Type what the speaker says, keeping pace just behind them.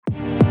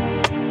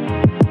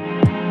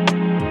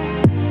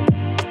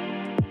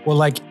Well,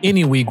 like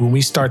any week when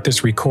we start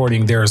this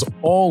recording, there's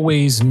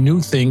always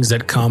new things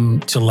that come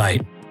to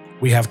light.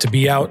 We have to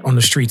be out on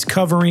the streets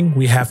covering.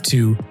 We have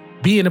to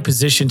be in a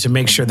position to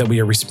make sure that we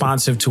are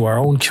responsive to our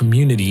own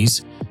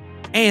communities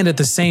and at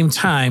the same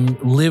time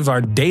live our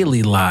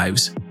daily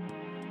lives.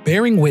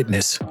 Bearing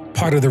Witness,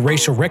 part of the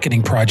Racial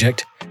Reckoning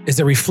Project, is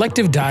a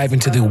reflective dive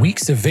into the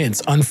week's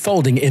events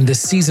unfolding in this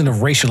season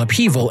of racial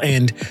upheaval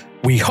and,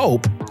 we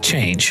hope,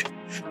 change.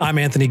 I'm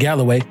Anthony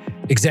Galloway,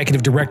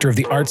 Executive Director of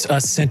the Arts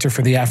Us Center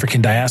for the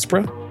African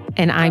Diaspora.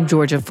 And I'm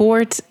Georgia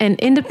Fort, an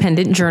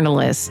independent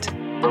journalist.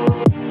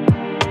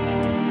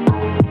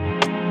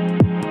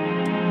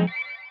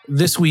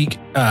 This week,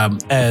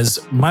 as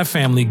my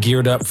family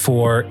geared up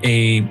for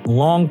a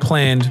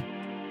long-planned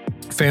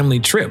family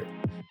trip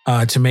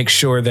to make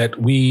sure that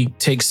we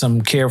take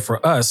some care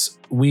for us,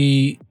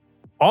 we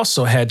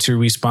also had to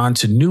respond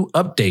to new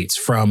updates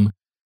from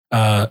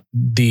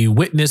the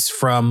witness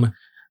from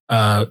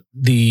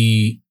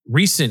the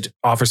recent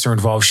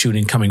officer-involved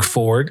shooting coming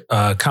forward,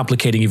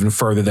 complicating even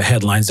further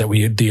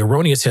the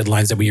erroneous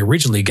headlines that we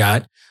originally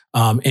got.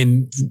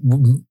 And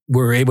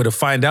we're able to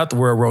find out that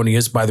we're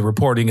erroneous by the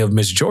reporting of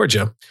Miss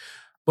Georgia,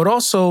 but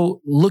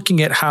also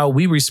looking at how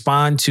we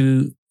respond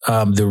to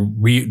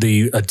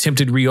the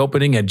attempted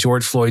reopening at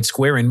George Floyd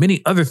Square and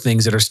many other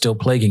things that are still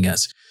plaguing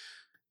us.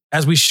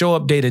 As we show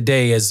up day to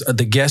day, as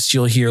the guests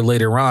you'll hear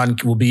later on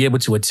will be able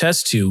to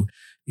attest to,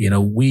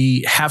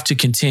 we have to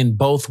contend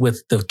both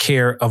with the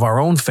care of our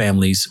own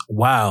families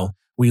while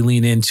we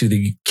lean into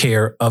the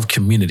care of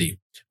community.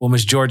 Well,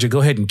 Ms. Georgia,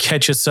 go ahead and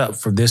catch us up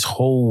for this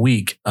whole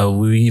week.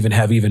 We even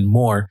have even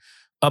more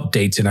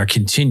updates in our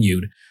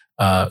continued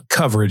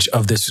coverage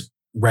of this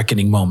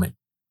reckoning moment.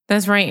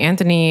 That's right,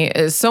 Anthony.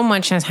 So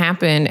much has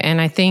happened. And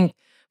I think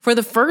for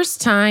the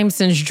first time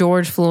since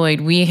George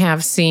Floyd, we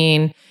have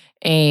seen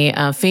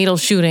a fatal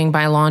shooting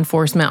by a law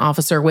enforcement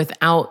officer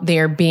without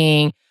there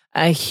being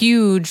a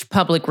huge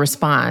public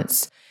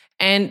response.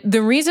 And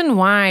the reason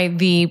why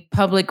the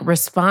public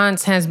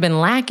response has been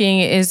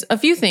lacking is a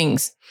few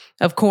things.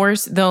 Of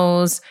course,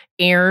 those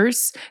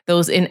errors,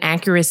 those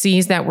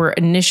inaccuracies that were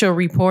initially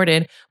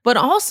reported, but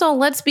also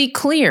let's be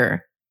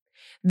clear.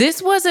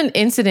 This was an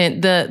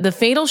incident, the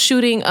fatal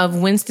shooting of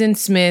Winston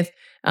Smith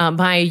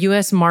by a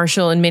U.S.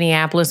 Marshal in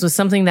Minneapolis was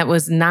something that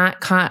was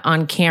not caught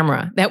on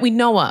camera that we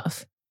know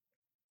of,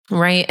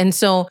 right? And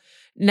so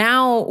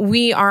now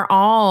we are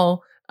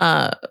all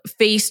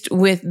faced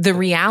with the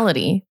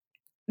reality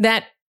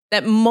that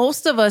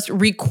most of us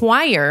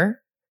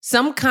require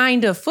some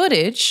kind of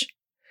footage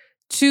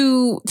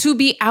to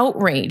be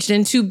outraged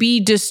and to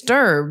be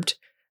disturbed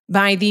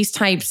by these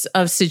types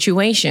of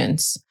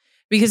situations.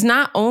 Because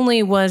not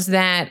only was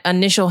that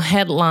initial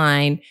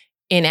headline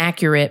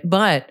inaccurate,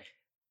 but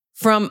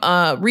from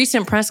a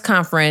recent press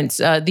conference,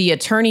 the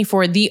attorney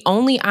for the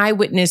only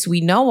eyewitness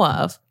we know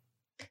of,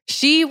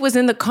 she was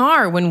in the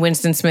car when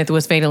Winston Smith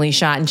was fatally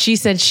shot, and she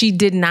said she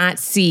did not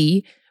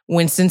see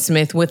Winston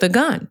Smith with a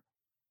gun.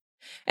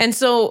 And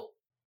so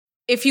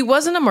if he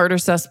wasn't a murder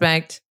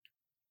suspect,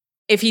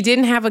 if he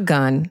didn't have a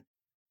gun,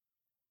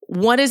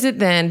 what is it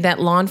then that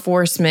law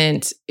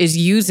enforcement is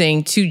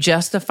using to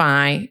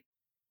justify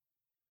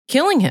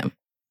killing him?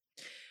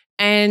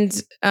 And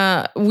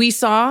we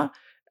saw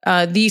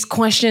these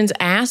questions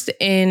asked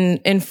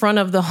in front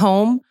of the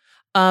home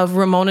of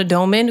Ramona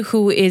Doman,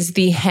 who is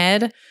the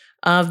head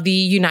of the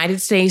United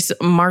States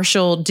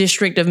Marshal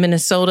District of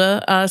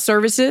Minnesota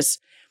Services.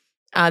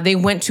 They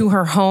went to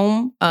her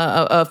home.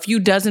 A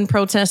few dozen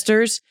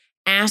protesters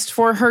asked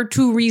for her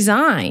to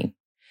resign.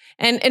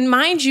 And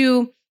mind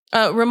you,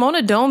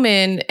 Ramona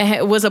Doman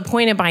was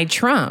appointed by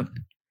Trump.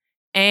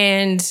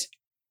 And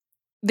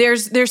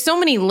there's so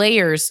many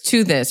layers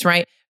to this,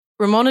 right?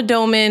 Ramona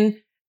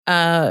Doman,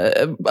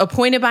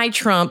 appointed by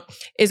Trump,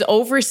 is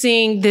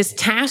overseeing this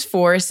task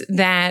force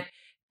that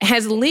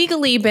has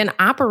legally been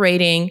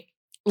operating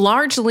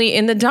largely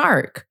in the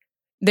dark.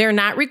 They're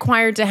not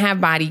required to have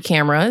body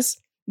cameras.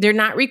 They're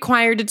not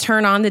required to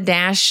turn on the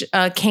dash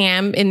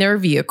cam in their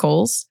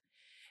vehicles.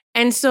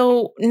 And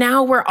so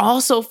now we're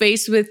also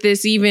faced with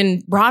this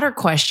even broader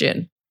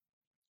question.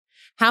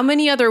 How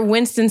many other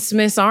Winston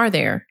Smiths are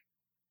there?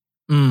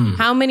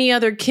 How many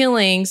other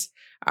killings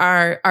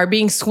are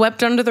being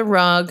swept under the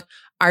rug,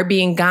 are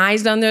being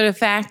guised under the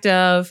fact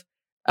of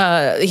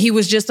he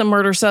was just a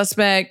murder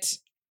suspect?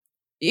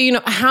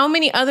 How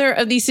many other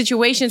of these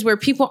situations where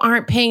people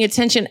aren't paying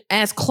attention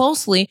as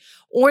closely,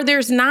 or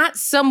there's not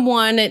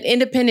someone, an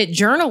independent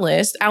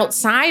journalist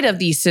outside of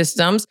these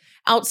systems,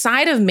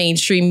 outside of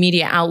mainstream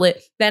media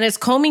outlet, that is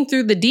combing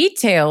through the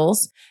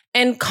details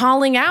and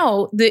calling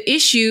out the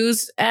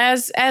issues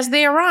as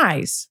they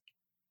arise?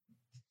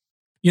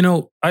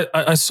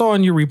 I saw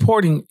in your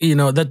reporting,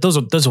 that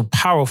those are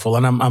powerful,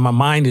 and my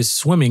mind is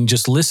swimming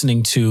just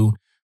listening to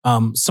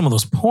some of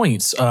those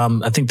points.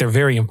 I think they're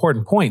very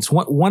important points.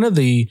 One of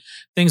the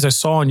things I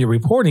saw in your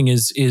reporting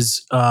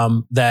is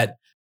that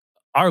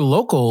our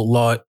local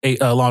law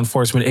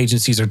enforcement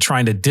agencies are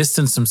trying to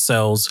distance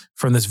themselves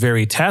from this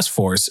very task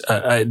force.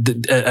 I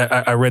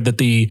read that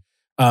the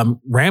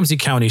Ramsey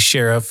County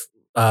Sheriff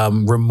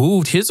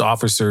removed his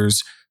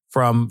officers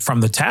from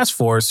the task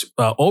force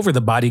over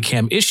the body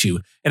cam issue.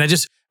 And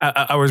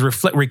I was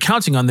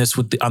recounting on this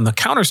on the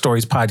Counter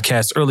Stories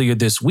podcast earlier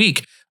this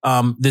week.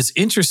 This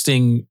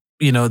interesting,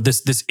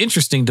 this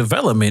interesting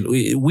development.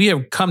 We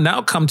have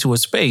come to a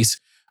space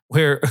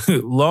where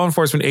law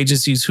enforcement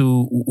agencies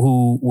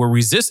who were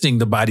resisting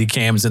the body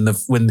cams and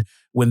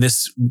when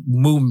this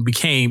movement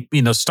became,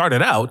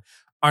 started out,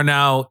 are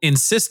now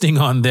insisting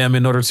on them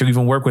in order to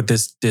even work with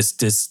this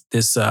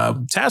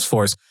task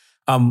force.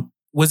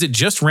 Was it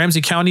just Ramsey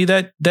County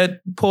that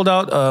pulled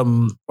out,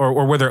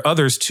 or were there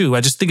others too?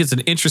 I just think it's an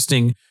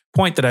interesting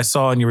point that I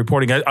saw in your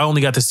reporting. I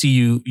only got to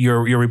see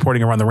your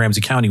reporting around the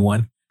Ramsey County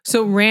one.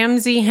 So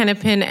Ramsey,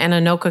 Hennepin, and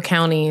Anoka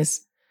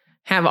counties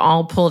have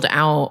all pulled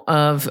out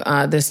of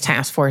this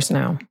task force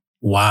now.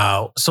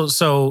 Wow.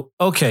 So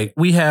okay,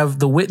 we have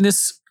the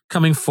witness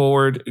coming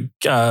forward,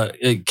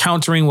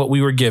 countering what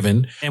we were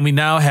given, and we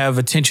now have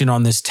attention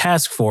on this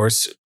task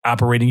force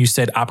operating. You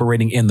said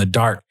operating in the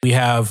dark. We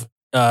have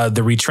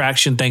the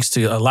retraction, thanks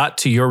to a lot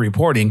to your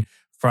reporting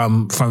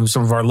from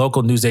some of our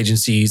local news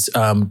agencies,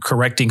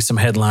 correcting some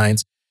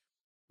headlines.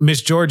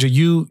 Miss Georgia,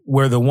 you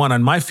were the one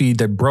on my feed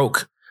that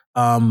broke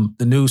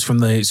the news from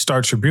the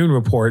Star Tribune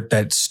report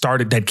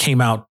that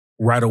came out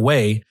right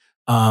away,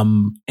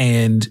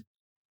 and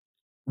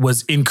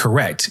was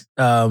incorrect.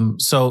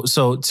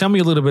 So tell me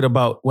a little bit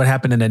about what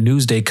happened in the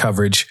Newsday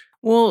coverage.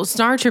 Well,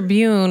 Star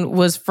Tribune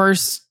was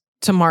first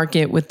to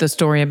market with the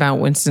story about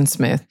Winston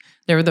Smith.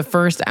 They were the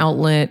first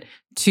outlet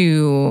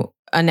to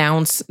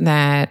announce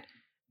that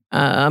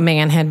a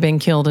man had been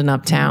killed in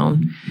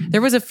Uptown.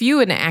 There was a few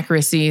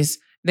inaccuracies.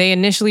 They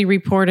initially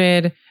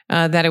reported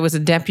that it was a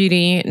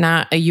deputy,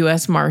 not a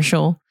U.S.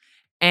 Marshal.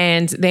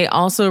 And they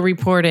also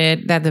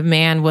reported that the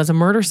man was a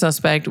murder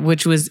suspect,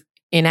 which was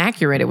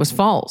inaccurate. It was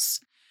false.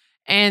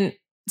 And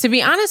to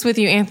be honest with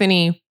you,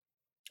 Anthony,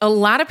 a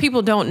lot of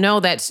people don't know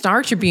that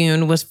Star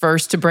Tribune was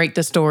first to break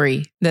the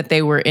story that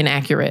they were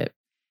inaccurate.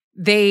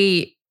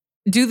 They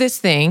do this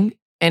thing,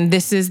 and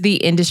this is the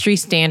industry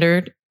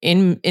standard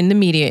in the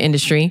media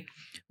industry.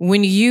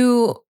 When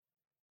you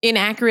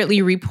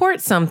inaccurately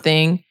report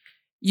something,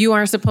 you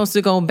are supposed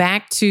to go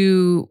back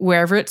to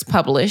wherever it's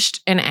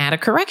published and add a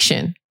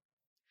correction.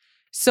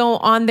 So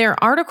on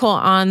their article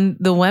on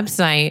the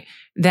website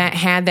that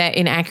had that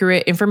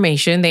inaccurate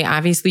information, they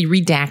obviously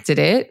redacted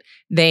it,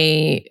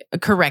 they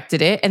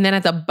corrected it, and then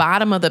at the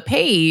bottom of the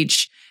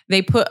page,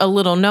 they put a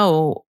little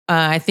note.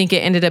 I think it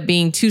ended up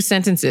being 2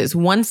 sentences.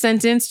 1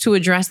 sentence to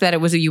address that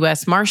it was a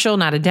U.S. Marshal,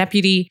 not a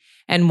deputy,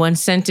 and 1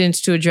 sentence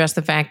to address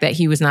the fact that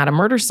he was not a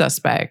murder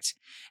suspect.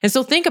 And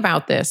so think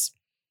about this.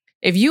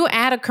 If you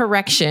add a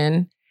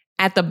correction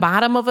at the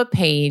bottom of a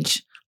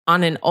page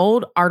on an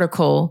old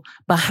article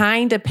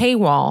behind a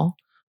paywall,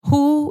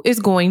 who is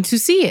going to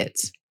see it?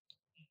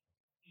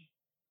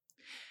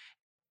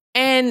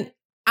 And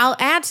I'll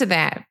add to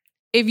that.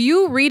 If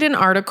you read an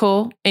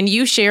article and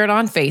you share it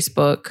on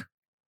Facebook,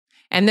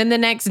 and then the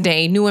next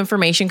day new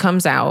information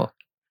comes out,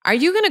 are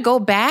you going to go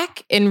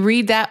back and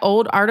read that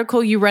old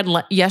article you read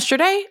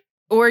yesterday?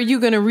 Or are you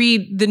going to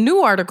read the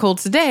new article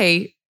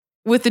today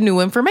with the new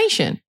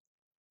information?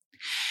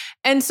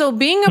 And so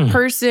being a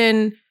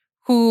person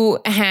who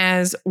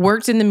has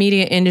worked in the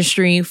media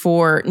industry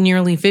for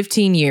nearly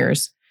 15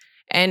 years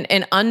and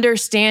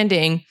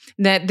understanding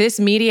that this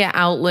media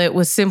outlet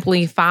was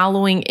simply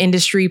following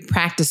industry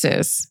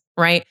practices,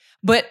 right?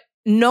 But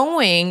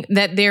knowing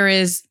that there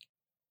is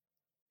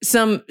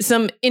some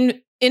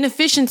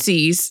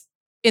inefficiencies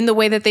in the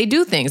way that they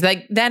do things.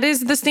 Like, that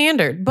is the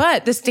standard,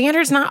 but the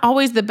standard's not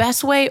always the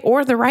best way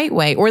or the right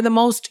way or the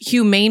most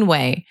humane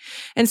way.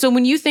 And so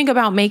when you think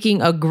about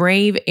making a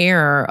grave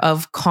error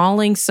of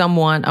calling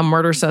someone a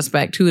murder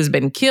suspect who has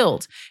been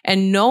killed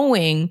and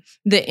knowing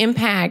the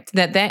impact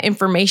that that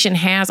information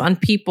has on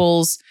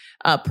people's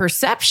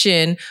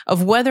perception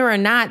of whether or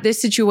not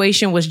this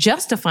situation was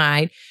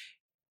justified,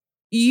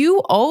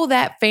 you owe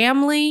that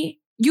family,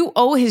 you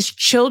owe his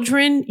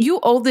children, you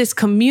owe this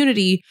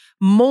community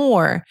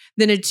more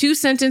than a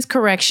 2-sentence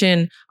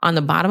correction on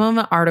the bottom of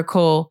an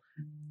article,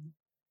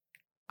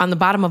 on the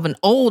bottom of an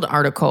old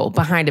article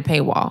behind a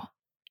paywall.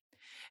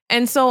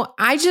 And so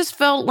I just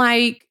felt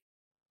like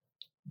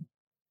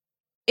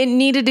it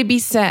needed to be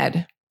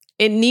said.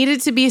 It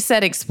needed to be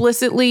said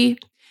explicitly.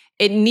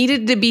 It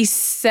needed to be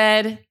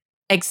said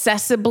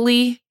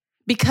accessibly,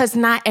 because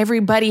not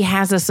everybody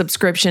has a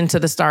subscription to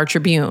the Star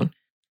Tribune.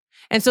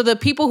 And so the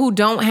people who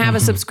don't have a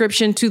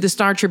subscription to the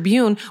Star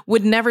Tribune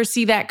would never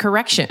see that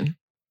correction.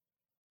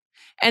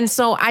 And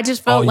so I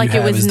just felt like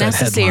it was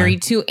necessary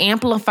to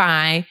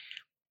amplify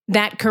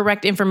that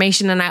correct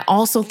information. And I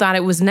also thought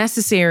it was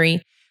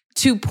necessary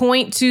to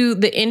point to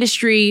the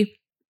industry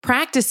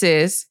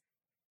practices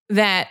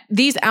that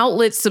these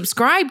outlets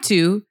subscribe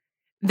to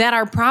that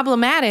are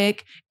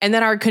problematic and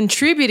that are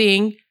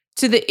contributing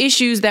to the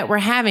issues that we're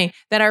having,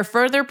 that are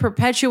further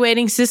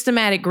perpetuating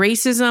systematic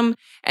racism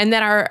and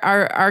that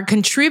are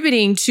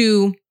contributing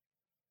to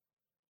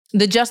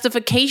the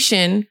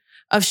justification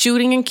of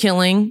shooting and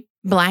killing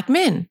Black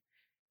men.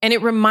 And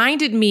it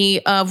reminded me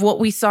of what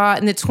we saw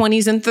in the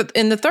 20s and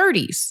in the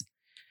 30s,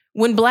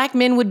 when Black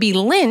men would be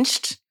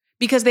lynched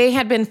because they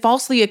had been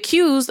falsely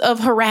accused of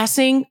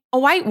harassing a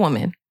white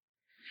woman.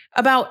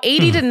 About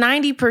 80 to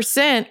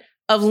 90%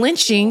 of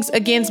lynchings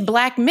against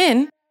Black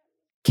men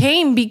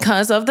came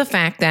because of the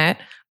fact that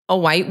a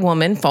white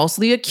woman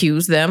falsely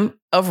accused them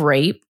of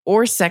rape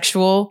or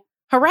sexual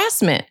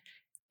harassment.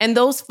 And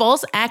those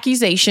false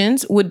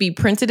accusations would be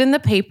printed in the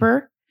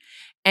paper,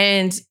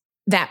 and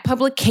that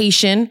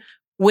publication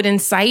would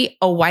incite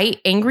a white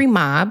angry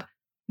mob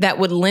that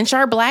would lynch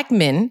our Black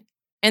men.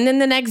 And then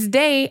the next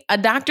day, a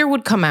doctor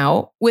would come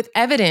out with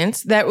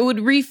evidence that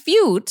would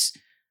refute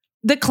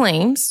the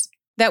claims,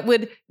 that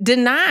would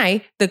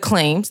deny the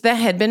claims that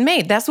had been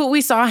made. That's what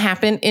we saw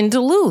happen in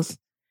Duluth.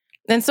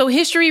 And so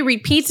history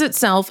repeats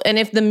itself. And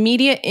if the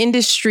media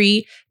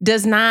industry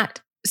does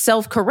not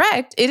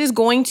self-correct, it is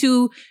going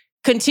to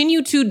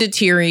continue to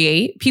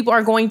deteriorate. People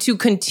are going to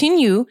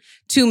continue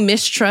to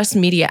mistrust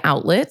media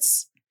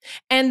outlets.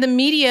 And the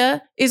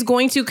media is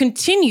going to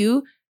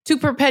continue to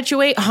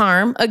perpetuate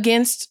harm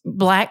against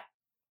Black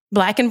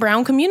and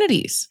brown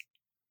communities.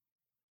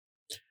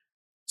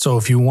 So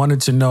if you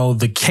wanted to know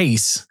the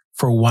case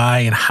for why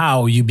and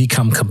how you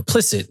become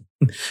complicit,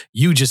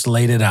 you just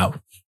laid it out.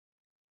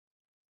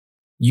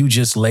 You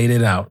just laid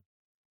it out.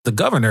 The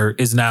governor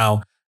is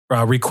now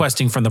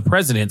requesting from the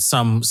president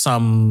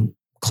some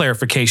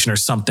clarification or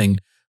something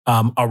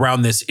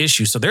around this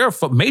issue. So there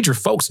are major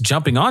folks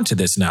jumping onto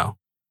this now.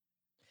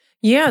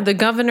 Yeah, the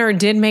governor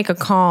did make a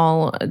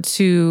call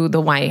to the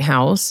White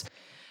House.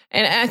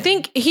 And I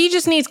think he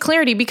just needs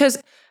clarity,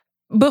 because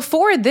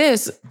before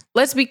this,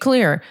 let's be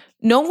clear,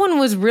 no one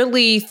was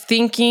really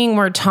thinking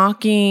or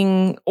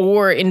talking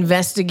or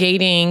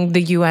investigating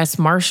the U.S.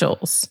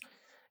 Marshals.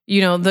 You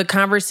know, the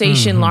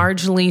conversation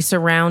largely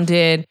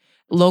surrounded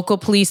local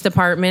police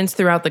departments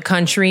throughout the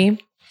country.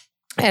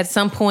 At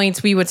some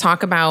points, we would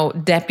talk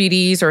about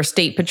deputies or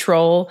state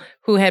patrol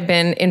who had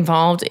been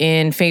involved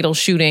in fatal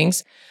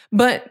shootings.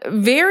 But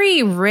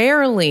very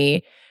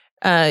rarely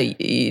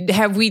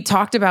have we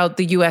talked about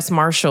the U.S.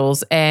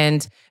 Marshals,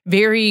 and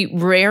very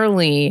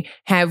rarely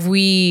have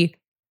we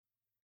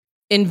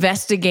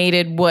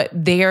investigated what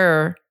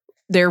their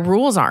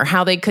rules are,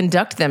 how they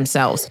conduct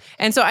themselves.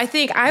 And so I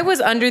think I was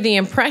under the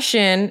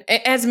impression,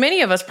 as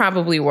many of us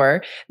probably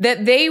were,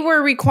 that they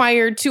were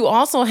required to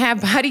also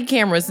have body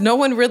cameras. No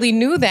one really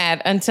knew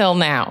that until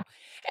now.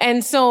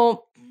 And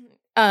so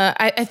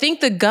I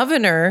think the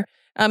governor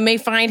may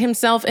find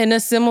himself in a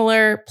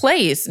similar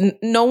place.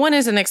 No one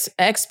is an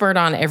expert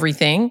on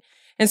everything.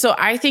 And so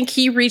I think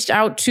he reached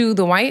out to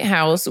the White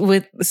House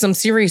with some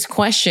serious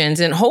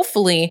questions, and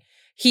hopefully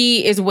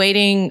he is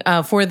waiting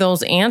for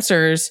those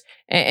answers,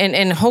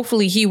 and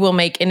hopefully he will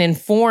make an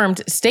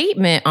informed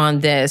statement on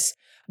this.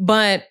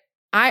 But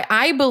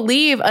I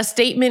believe a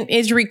statement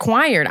is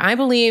required. I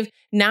believe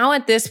now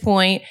at this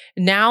point,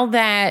 now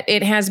that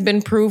it has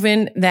been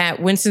proven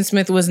that Winston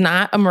Smith was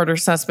not a murder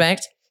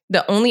suspect,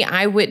 the only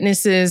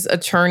eyewitness's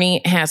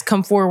attorney has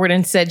come forward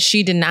and said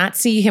she did not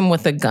see him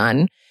with a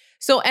gun.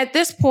 So at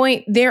this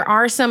point, there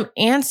are some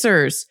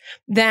answers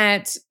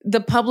that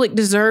the public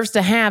deserves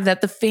to have,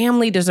 that the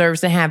family deserves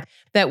to have,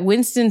 that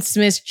Winston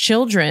Smith's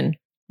children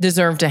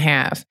deserve to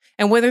have.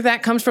 And whether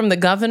that comes from the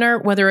governor,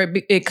 whether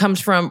it comes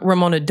from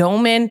Ramona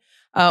Doman,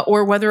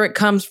 or whether it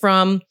comes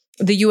from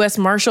the U.S.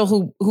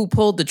 Marshal who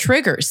pulled the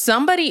trigger,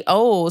 somebody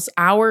owes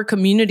our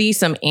community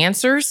some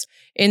answers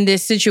in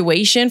this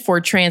situation for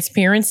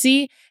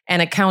transparency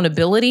and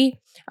accountability.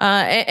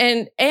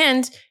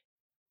 And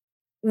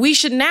we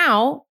should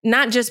now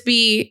not just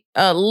be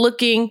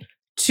looking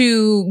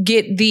to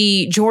get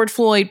the George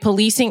Floyd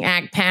Policing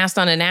Act passed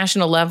on a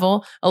national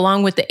level,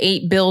 along with the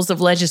 8 bills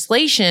of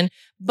legislation,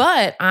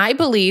 but I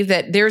believe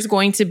that there's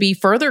going to be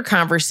further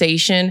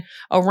conversation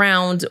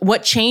around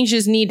what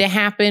changes need to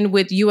happen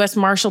with U.S.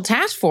 Marshal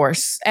Task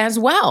Force as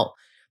well.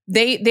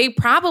 They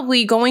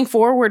probably, going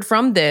forward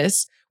from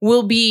this,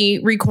 will be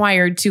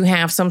required to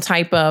have some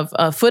type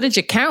of footage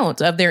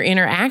account of their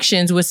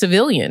interactions with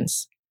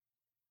civilians.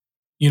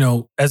 You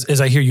know,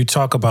 as I hear you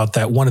talk about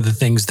that, one of the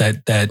things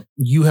that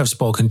you have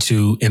spoken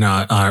to in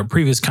our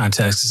previous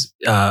contexts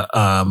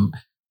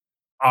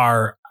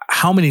are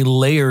how many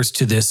layers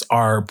to this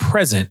are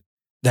present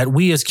that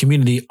we as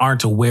community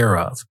aren't aware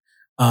of.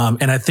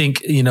 And I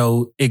think, you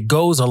know, it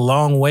goes a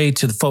long way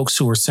to the folks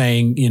who are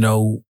saying, you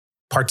know,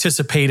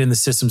 participate in the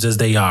systems as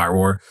they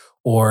are,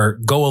 or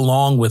go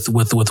along with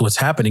what's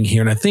happening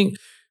here. And I think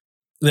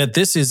that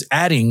this is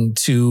adding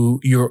to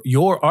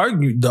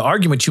the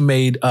argument you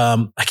made.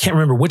 I can't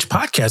remember which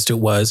podcast it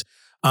was,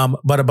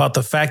 but about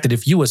the fact that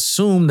if you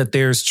assume that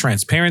there's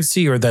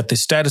transparency or that the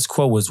status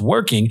quo is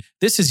working,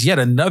 this is yet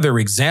another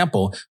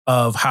example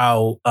of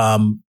how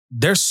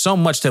there's so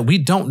much that we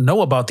don't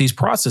know about these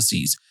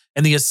processes.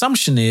 And the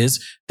assumption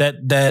is that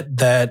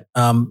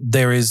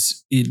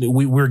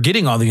we're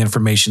getting all the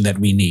information that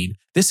we need.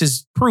 This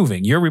is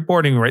proving, your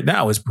reporting right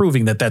now is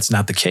proving that that's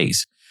not the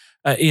case.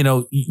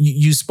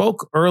 You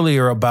spoke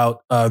earlier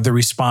about the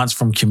response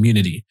from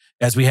community,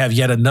 as we have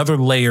yet another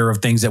layer of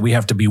things that we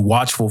have to be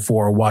watchful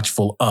for or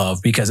watchful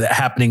of, because it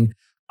happening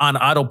on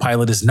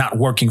autopilot is not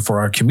working for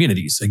our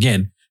communities.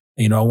 Again,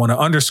 I want to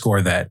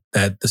underscore that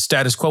the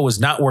status quo is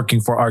not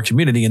working for our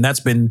community, and that's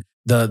been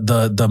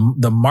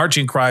the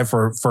marching cry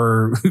for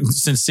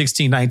since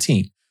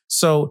 1619.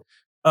 So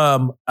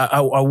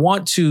I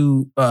want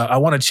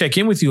to check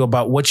in with you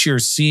about what you're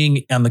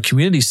seeing on the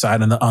community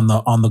side on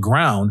the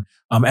ground.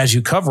 As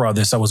you cover all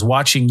this, I was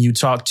watching you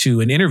talk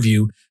to and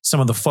interview some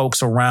of the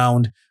folks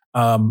around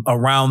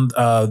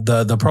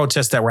the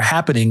protests that were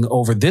happening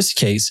over this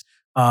case.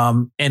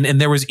 And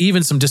there was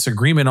even some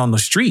disagreement on the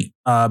street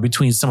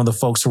between some of the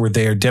folks who were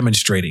there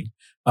demonstrating.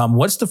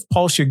 What's the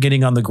pulse you're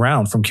getting on the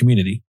ground from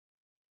community?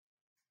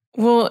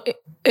 Well,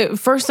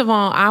 first of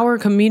all, our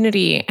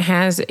community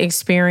has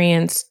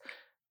experienced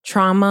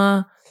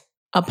trauma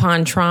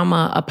upon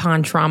trauma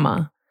upon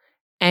trauma,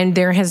 and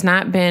there has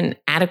not been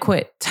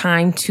adequate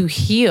time to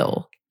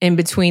heal in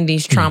between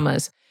these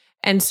traumas.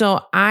 And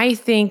so I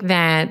think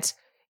that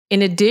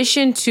in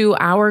addition to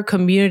our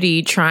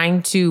community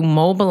trying to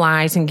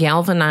mobilize and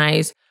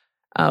galvanize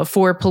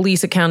for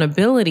police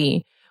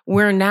accountability,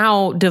 we're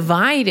now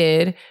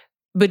divided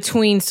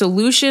between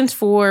solutions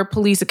for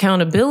police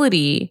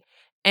accountability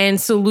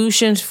and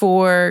solutions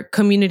for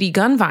community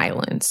gun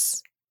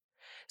violence.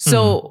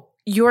 So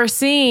you're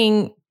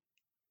seeing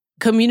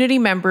community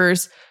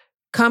members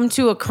come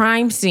to a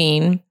crime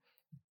scene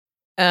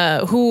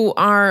who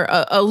are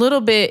a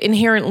little bit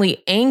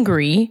inherently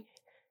angry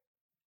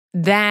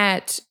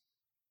that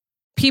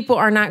people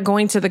are not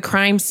going to the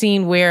crime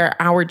scene where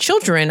our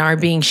children are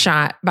being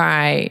shot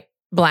by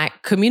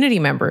Black community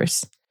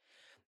members.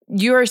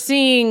 You're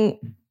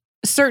seeing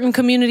certain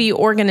community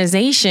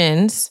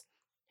organizations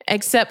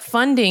accept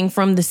funding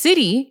from the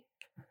city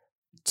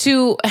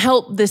to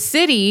help the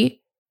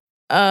city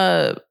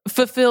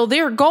fulfill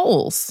their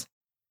goals,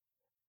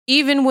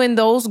 even when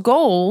those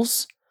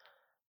goals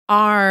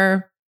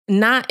are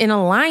not in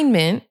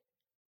alignment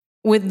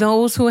with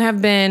those who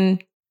have been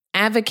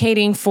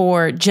advocating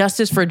for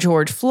justice for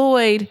George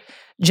Floyd,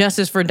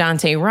 justice for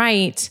Daunte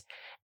Wright,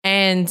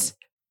 and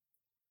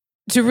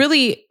to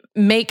really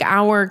make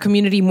our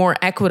community more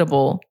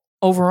equitable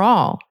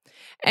overall.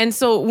 And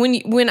so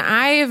when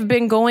I have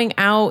been going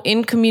out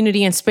in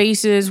community and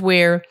spaces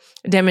where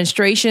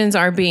demonstrations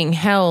are being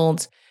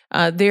held,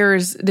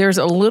 there's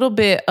a little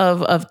bit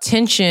of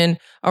tension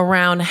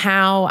around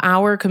how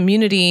our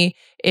community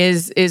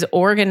is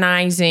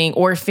organizing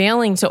or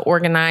failing to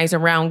organize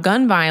around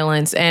gun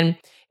violence. And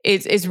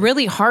it's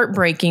really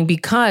heartbreaking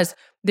because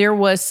there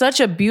was such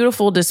a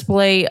beautiful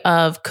display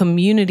of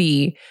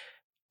community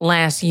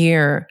last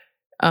year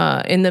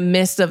in the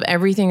midst of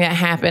everything that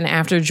happened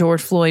after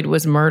George Floyd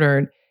was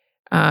murdered.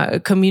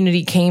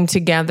 Community came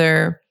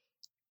together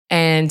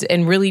and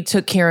really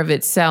took care of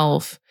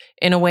itself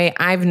in a way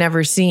I've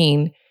never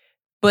seen.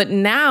 But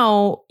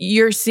now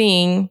you're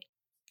seeing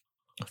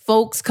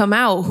folks come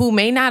out who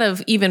may not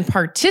have even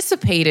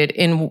participated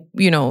in,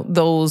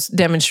 those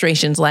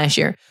demonstrations last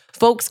year.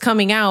 Folks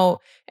coming out,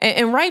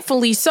 and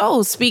rightfully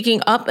so,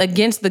 speaking up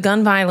against the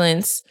gun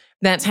violence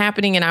that's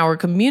happening in our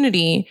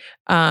community,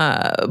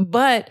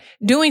 but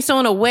doing so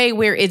in a way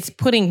where it's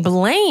putting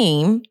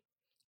blame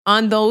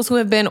on those who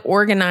have been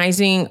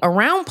organizing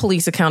around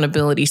police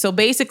accountability. So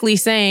basically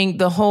saying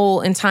the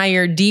whole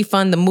entire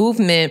defund the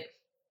movement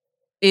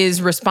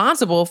is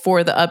responsible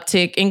for the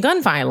uptick in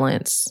gun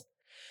violence,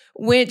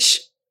 which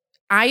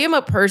I am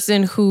a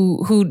person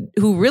who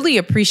really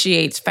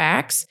appreciates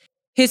facts.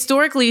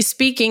 Historically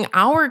speaking,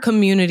 our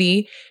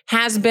community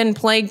has been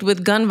plagued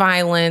with gun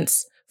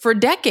violence for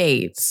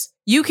decades.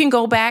 You can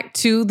go back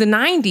to the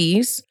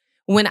 90s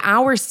when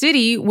our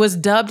city was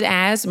dubbed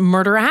as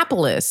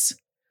Murderapolis.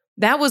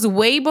 That was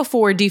way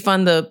before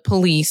defund the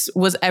police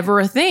was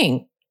ever a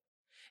thing.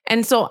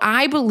 And so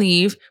I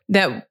believe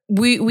that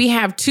we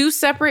have two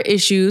separate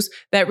issues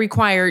that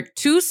require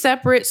two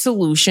separate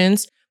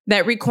solutions,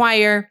 that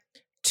require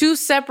two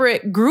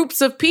separate groups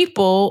of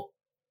people,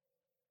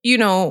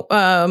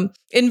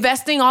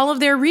 investing all of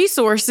their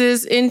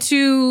resources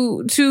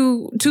into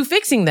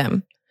fixing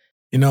them.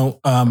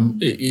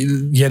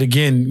 Yet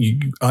again,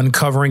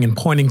 uncovering and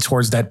pointing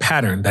towards that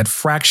pattern, that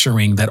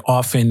fracturing that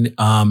often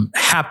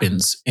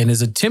happens and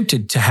is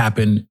attempted to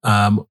happen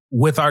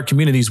with our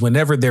communities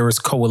whenever there is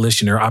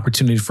coalition or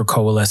opportunity for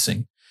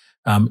coalescing.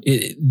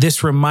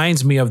 This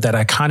reminds me of that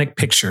iconic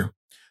picture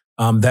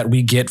that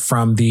we get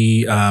from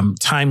the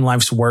Time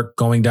Life's work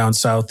going down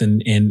south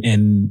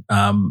and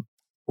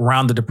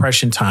around the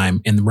Depression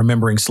time in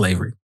remembering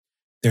slavery.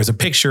 There's a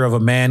picture of a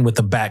man with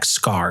the back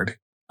scarred.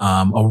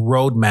 A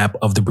roadmap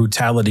of the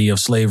brutality of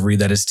slavery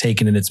that is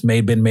taken and it's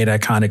been made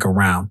iconic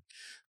around.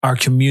 Our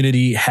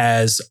community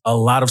has a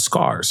lot of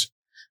scars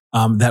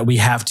that we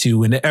have to,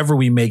 whenever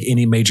we make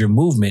any major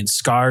movement,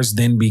 scars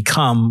then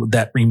become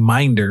that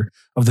reminder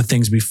of the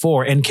things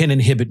before and can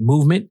inhibit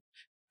movement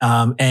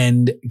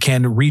and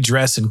can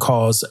redress and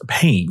cause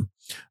pain.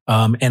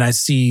 And I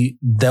see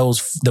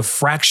the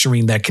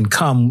fracturing that can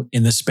come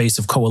in the space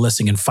of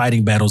coalescing and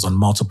fighting battles on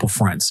multiple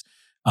fronts.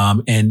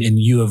 And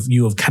you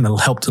have kind of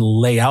helped to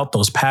lay out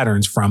those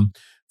patterns from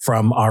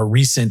our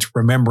recent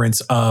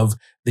remembrance of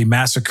the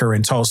massacre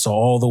in Tulsa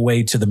all the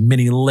way to the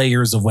many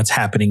layers of what's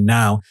happening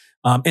now.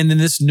 And then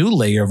this new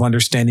layer of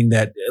understanding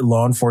that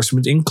law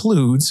enforcement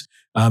includes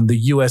the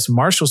U.S.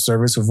 Marshal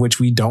Service, of which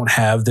we don't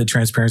have the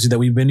transparency that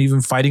we've been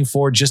even fighting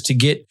for just to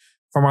get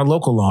from our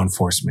local law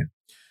enforcement.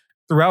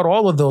 Throughout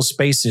all of those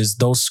spaces,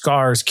 those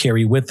scars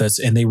carry with us,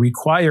 and they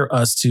require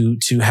us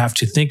to have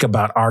to think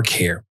about our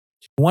care.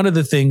 One of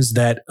the things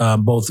that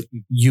both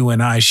you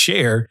and I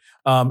share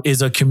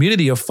is a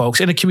community of folks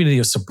and a community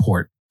of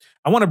support.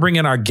 I want to bring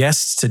in our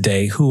guests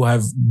today who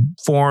have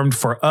formed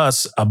for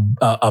us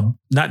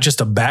not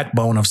just a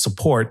backbone of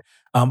support,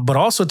 but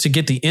also to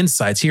get the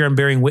insights here on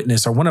Bearing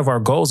Witness. One of our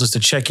goals is to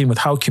check in with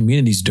how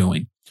community's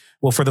doing.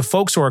 Well, for the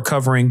folks who are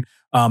covering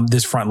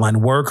this frontline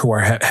work, who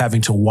are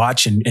having to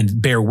watch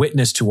and bear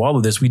witness to all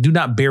of this, we do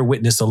not bear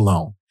witness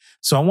alone.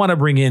 So I want to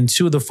bring in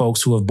two of the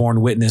folks who have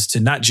borne witness to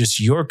not just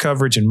your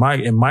coverage and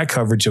my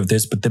coverage of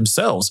this, but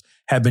themselves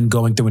have been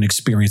going through and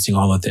experiencing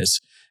all of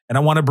this. And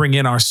I want to bring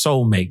in our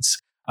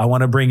soulmates. I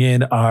want to bring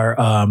in our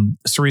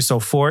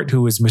Ceriso Fort,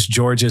 who is Miss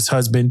Georgia's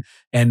husband,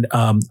 and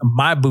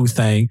my boo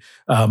thing,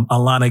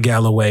 Alana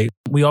Galloway.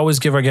 We always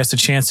give our guests a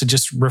chance to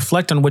just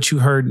reflect on what you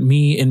heard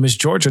me and Miss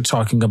Georgia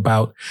talking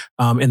about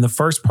in the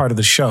first part of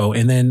the show.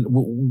 And then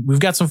we've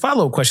got some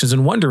follow-up questions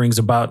and wonderings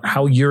about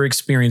how you're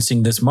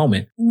experiencing this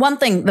moment. One of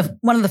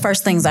the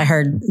first things I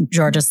heard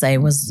Georgia say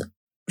was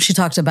she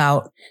talked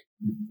about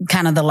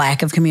kind of the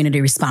lack of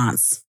community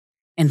response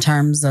in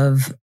terms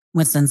of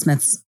Winston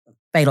Smith's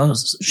fatal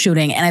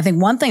shooting. And I think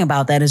one thing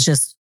about that is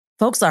just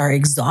folks are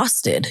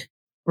exhausted,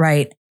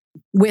 right?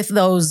 With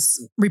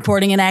those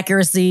reporting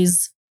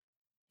inaccuracies,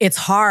 it's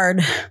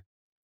hard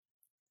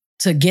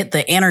to get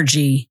the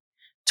energy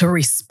to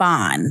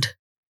respond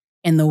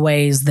in the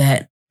ways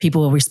that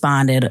people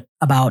responded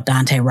about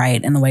Daunte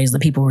Wright and the ways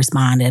that people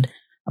responded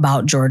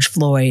about George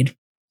Floyd.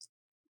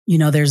 You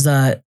know, there's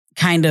a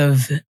kind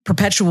of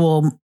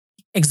perpetual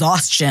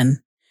exhaustion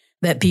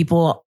that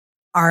people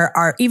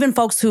are even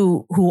folks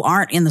who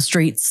aren't in the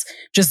streets,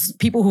 just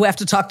people who have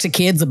to talk to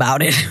kids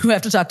about it, who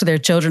have to talk to their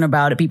children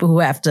about it, people who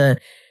have to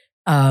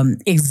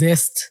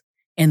exist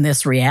in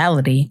this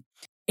reality.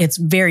 It's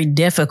very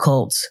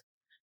difficult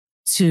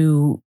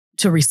to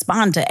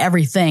respond to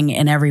everything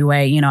in every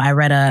way. You know, I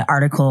read an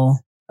article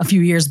a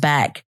few years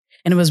back,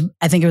 and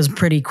I think it was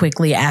pretty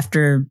quickly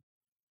after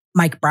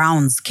Mike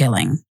Brown's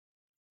killing.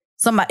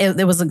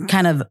 It was a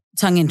kind of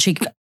tongue-in-cheek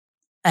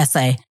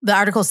essay. The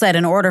article said,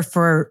 in order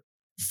for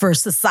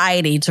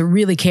society to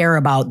really care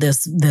about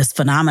this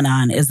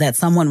phenomenon is that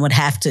someone would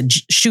have to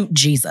shoot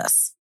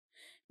Jesus,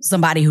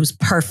 somebody who's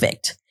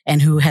perfect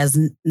and who has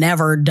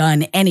never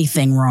done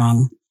anything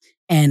wrong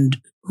and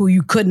who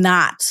you could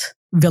not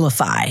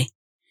vilify.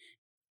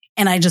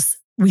 And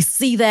we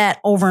see that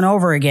over and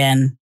over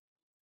again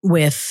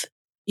with,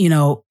 you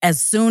know,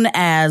 as soon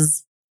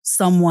as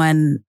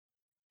someone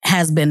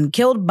has been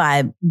killed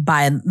by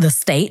the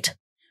state,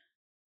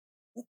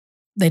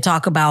 they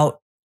talk about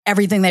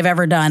everything they've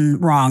ever done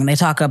wrong. They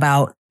talk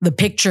about the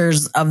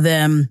pictures of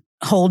them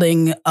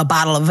holding a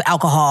bottle of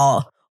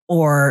alcohol,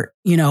 or,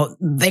 you know,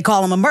 they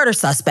call them a murder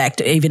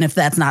suspect, even if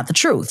that's not the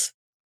truth.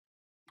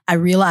 I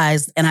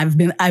realized, and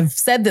I've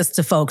said this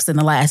to folks in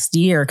the last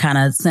year, kind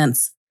of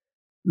since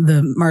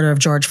the murder of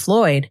George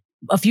Floyd.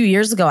 A few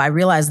years ago, I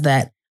realized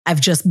that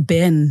I've just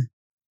been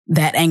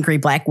that angry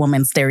Black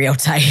woman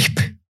stereotype,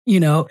 you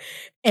know,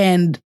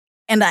 and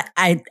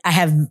I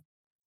have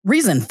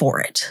reason for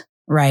it,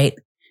 right?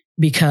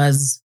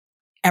 Because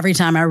every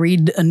time I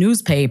read a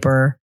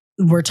newspaper,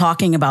 we're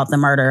talking about the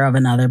murder of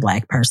another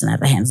Black person at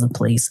the hands of the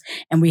police.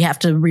 And we have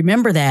to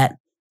remember that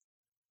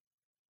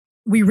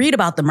we read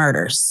about the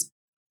murders.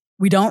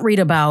 We don't read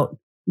about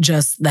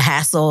just the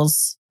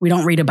hassles. We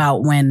don't read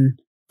about when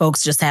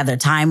folks just have their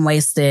time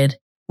wasted,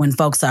 when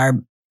folks are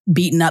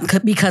beaten up,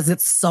 because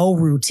it's so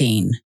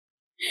routine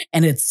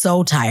and it's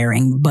so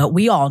tiring. But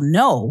we all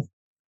know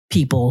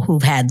people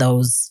who've had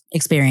those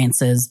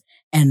experiences.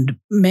 And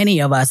many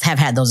of us have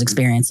had those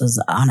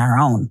experiences on our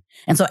own.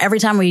 And so every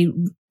time we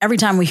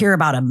hear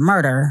about a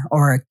murder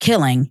or a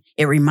killing,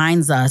 it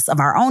reminds us of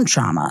our own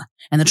trauma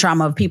and the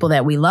trauma of people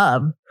that we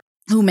love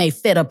who may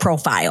fit a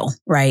profile,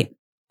 right?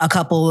 A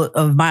couple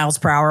of miles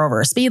per hour over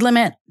a speed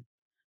limit,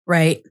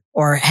 right?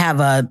 Or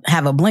have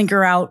a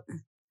blinker out.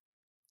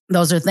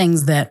 Those are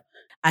things that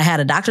I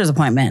had a doctor's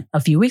appointment a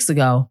few weeks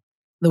ago,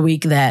 the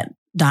week that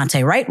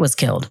Daunte Wright was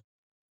killed.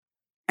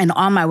 And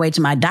on my way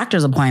to my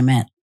doctor's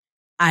appointment,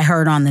 I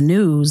heard on the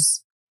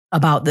news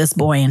about this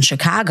boy in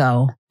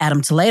Chicago,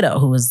 Adam Toledo,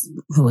 who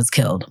was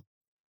killed.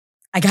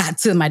 I got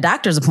to my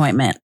doctor's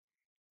appointment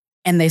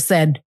and they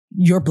said,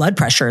 your blood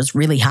pressure is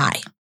really high.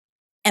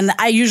 And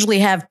I usually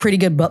have pretty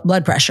good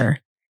blood pressure.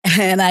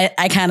 And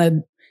I kind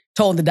of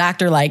told the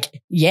doctor,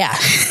 like, yeah,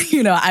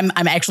 you know, I'm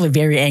actually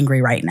very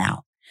angry right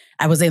now.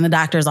 I was in the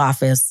doctor's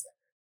office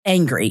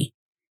angry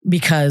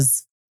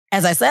because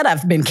as I said,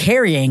 I've been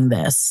carrying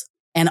this.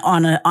 And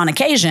on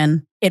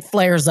occasion, it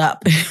flares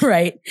up,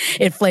 right?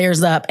 It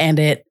flares up and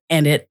it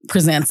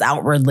presents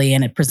outwardly,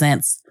 and it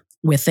presents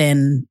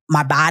within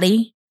my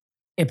body.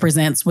 It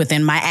presents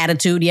within my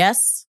attitude,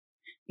 yes,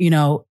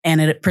 and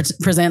it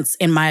presents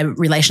in my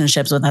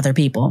relationships with other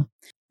people.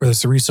 Brother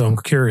Ceriso, I'm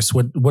curious,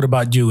 what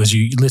about you as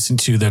you listen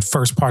to the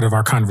first part of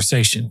our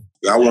conversation?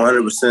 I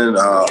 100%,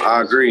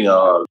 I agree.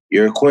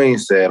 Your queen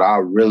said, I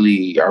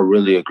really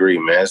agree,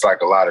 man. It's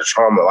like a lot of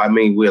trauma. I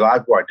mean, a lot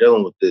of people are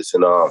dealing with this.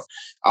 And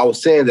I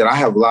was saying that I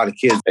have a lot of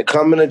kids that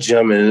come in the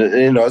gym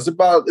and I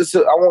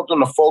want them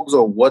to focus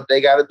on what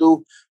they got to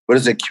do, but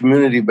it's a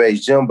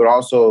community-based gym. But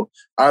also,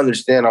 I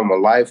understand I'm a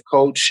life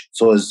coach.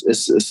 So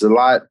it's a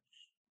lot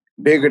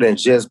bigger than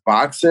just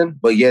boxing,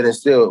 but yet and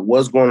still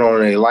what's going on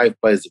in their life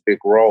plays a big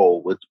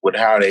role with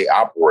how they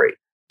operate.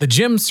 The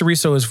gym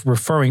Ceriso is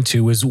referring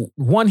to is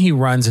one he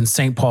runs in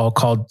St. Paul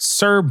called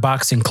Sir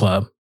Boxing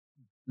Club.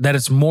 That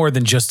it's more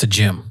than just a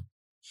gym.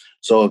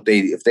 So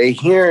if they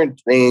hearing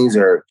things,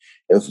 or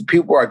if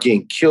people are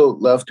getting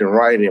killed left and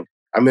right, and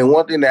I mean,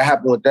 one thing that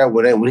happened with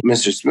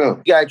Mr. Smith,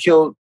 he got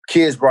killed.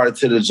 Kids brought it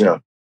to the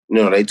gym.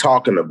 They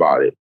talking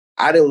about it.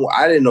 I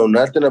didn't know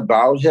nothing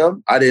about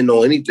him. I didn't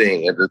know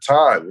anything at the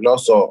time,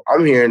 So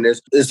I'm hearing this.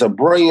 It's a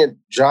brilliant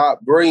job,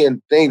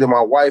 brilliant thing that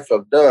my wife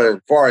have done as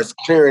far as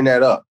clearing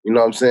that up. You know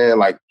what I'm saying?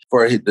 Like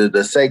for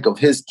the sake of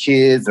his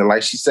kids, and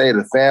like she said,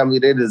 the family,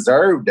 they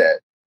deserve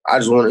that. I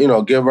just want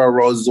to, give her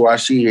roses while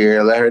she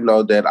here. Let her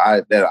know that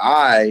I,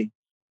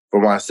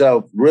 for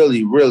myself,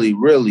 really, really,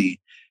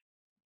 really,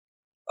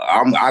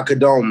 I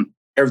condone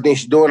everything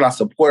she's doing. I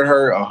support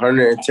her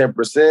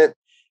 110%.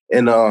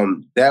 And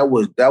that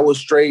was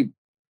straight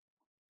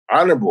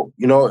honorable,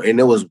 and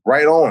it was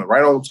right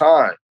on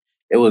time.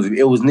 It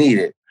was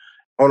needed.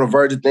 On the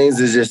verge of things,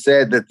 it's just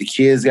sad that the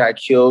kids got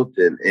killed,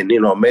 and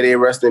may they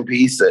rest in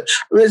peace.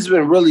 It's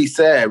been really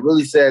sad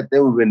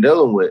thing we've been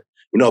dealing with,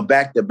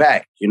 back to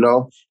back,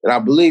 And I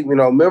believe,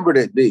 remember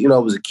that, it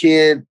was a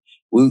kid.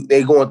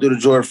 They going through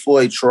the George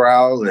Floyd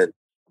trial,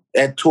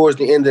 and towards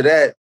the end of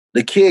that,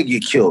 the kid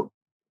get killed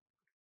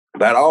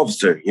by the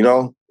officer.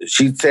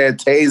 She said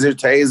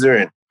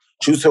taser, and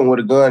shoots him with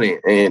a gun,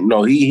 and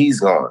no, he's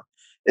gone.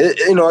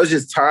 It's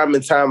just time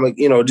and time.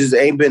 Just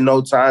ain't been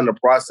no time to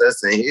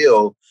process and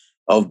heal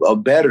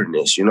of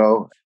betterness. A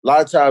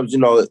lot of times,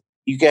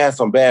 you can have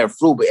some bad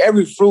fruit, but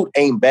every fruit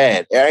ain't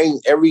bad.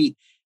 Every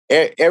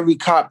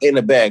cop ain't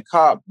a bad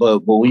cop,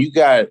 but when you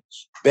got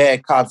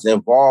bad cops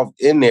involved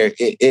in there,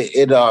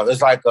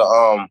 it's like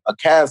a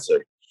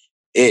cancer.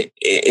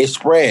 It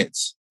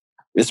spreads.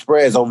 It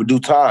spreads over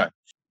due time.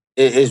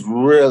 It's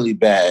really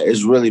bad.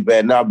 It's really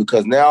bad now,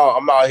 because now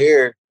I'm out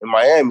here in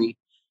Miami,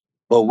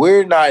 but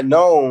we're not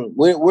known.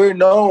 We're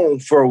known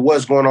for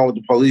what's going on with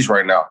the police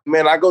right now.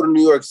 Man, I go to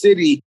New York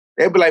City,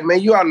 they be like,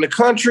 man, you out in the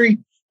country?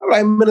 I'm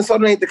like,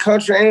 Minnesota ain't the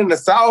country, ain't in the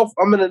South.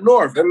 I'm in the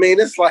North. I mean,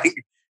 it's like,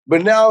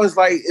 but now it's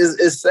like,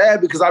 it's sad,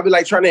 because I be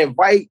like trying to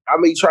invite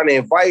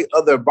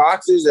other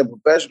boxers and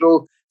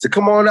professionals to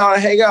come on out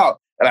and hang out.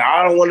 And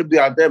I don't want to be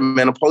out there,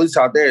 man. The police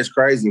out there is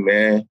crazy,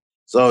 man.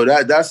 So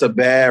that's a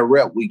bad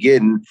rep we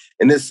getting.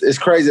 And it's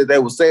crazy that they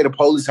would say the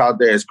police out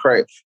there is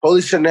crazy.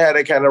 Police shouldn't have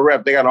that kind of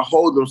rep. They got to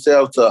hold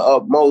themselves to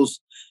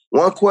utmost.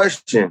 One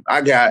question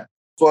I got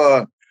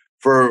for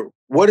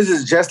what is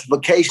his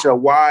justification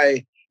of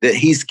why that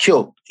he's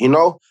killed,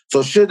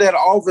 So should that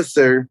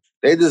officer,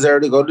 they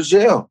deserve to go to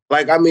jail.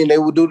 They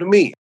would do to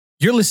me.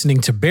 You're listening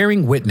to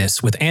Bearing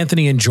Witness with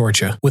Anthony and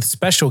Georgia, with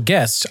special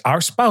guests,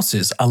 our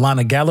spouses,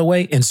 Alana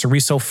Galloway and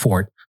Ceriso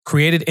Fort,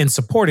 created and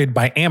supported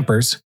by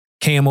Ampers,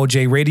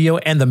 KMOJ Radio,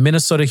 and the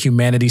Minnesota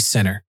Humanities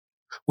Center,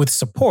 with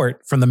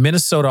support from the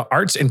Minnesota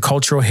Arts and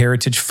Cultural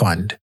Heritage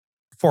Fund.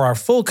 For our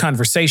full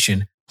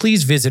conversation,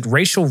 please visit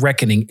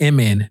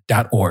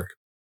racialreckoningmn.org.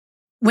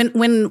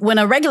 When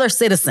a regular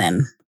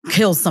citizen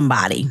kills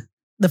somebody,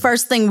 the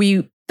first thing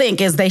we think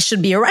is they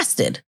should be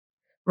arrested,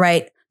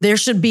 right? There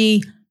should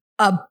be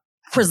a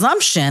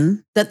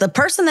presumption that the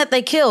person that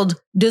they killed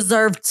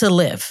deserved to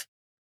live.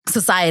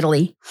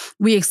 Societally,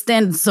 we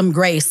extend some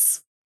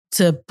grace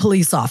to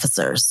police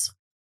officers.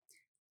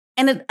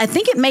 And I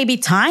think it may be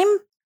time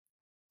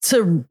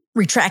to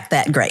retract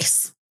that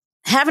grace.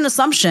 Have an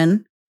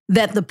assumption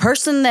that the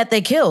person that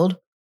they killed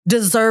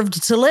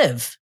deserved to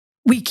live.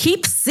 We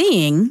keep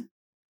seeing,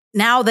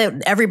 now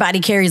that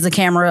everybody carries a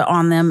camera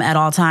on them at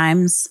all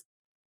times,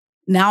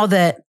 now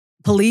that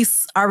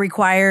police are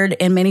required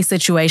in many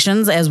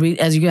situations, as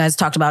you guys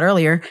talked about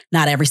earlier,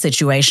 not every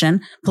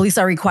situation, police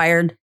are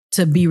required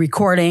to be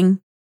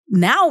recording.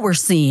 Now we're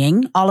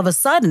seeing all of a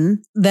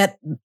sudden that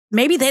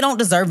maybe they don't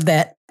deserve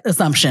that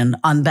assumption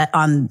on that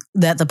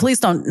the police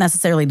don't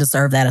necessarily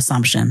deserve that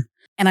assumption.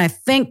 And I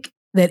think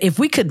that if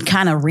we could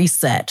kind of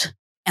reset,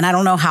 and I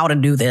don't know how to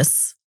do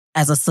this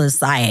as a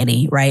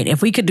society, right?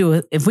 If we could do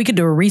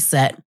a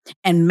reset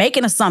and make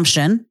an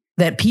assumption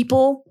that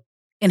people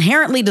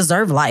inherently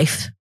deserve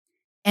life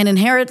and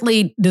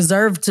inherently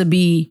deserve to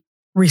be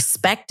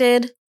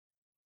respected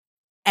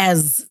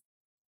as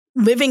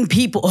living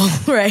people,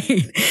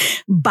 right,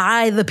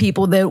 by the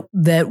people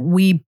that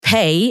we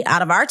pay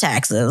out of our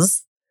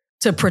taxes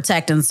to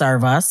protect and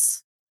serve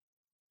us,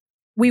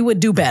 we would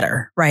do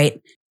better,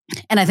 right?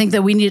 And I think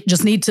that we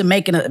just need to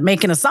make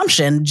an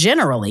assumption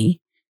generally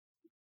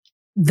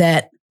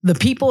that the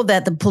people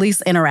that the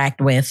police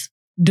interact with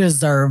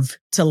deserve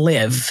to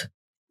live,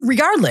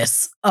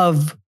 regardless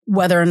of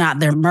whether or not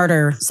they're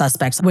murder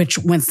suspects, which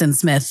Winston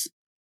Smith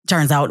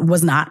turns out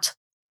was not,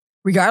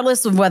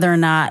 regardless of whether or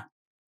not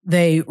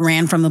they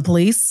ran from the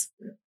police,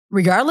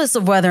 regardless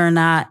of whether or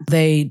not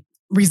they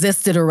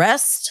resisted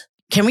arrest.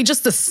 Can we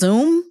just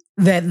assume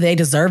that they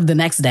deserve the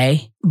next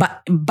day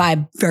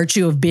by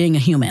virtue of being a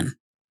human?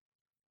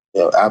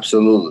 Yeah,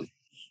 absolutely.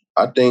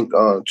 I think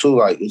too,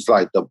 like it's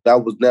like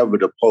that was never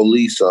the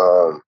police.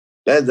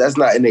 That's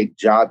not in a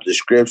job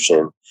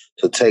description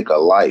to take a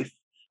life.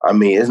 I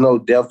mean, there's no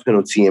death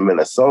penalty in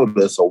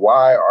Minnesota. So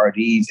why are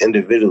these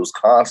individuals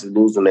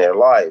constantly losing their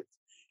life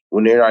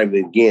when they're not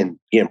even getting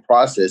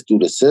processed through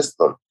the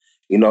system?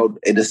 You know,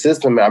 in the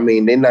system, I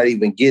mean, they're not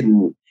even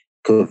getting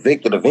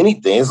convicted of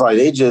anything. It's like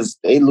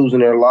they losing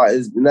their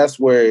lives, and that's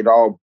where it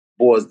all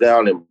boils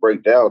down and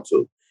break down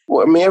to.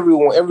 Well, I mean,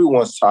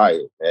 everyone's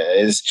tired,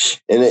 man.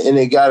 And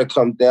it got to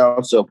come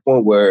down to a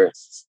point where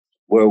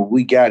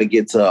we got to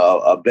get to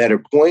a better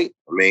point.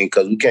 I mean,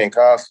 because we can't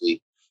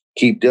constantly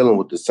keep dealing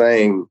with the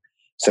same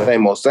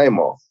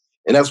old.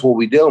 And that's what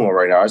we're dealing with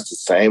right now. It's the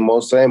same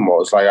old.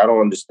 It's like, I don't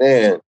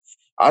understand.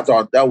 I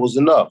thought that was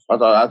enough. I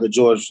thought after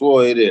George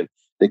Floyd and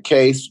the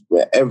case,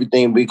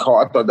 everything we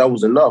called, I thought that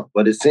was enough.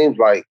 But it seems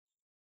like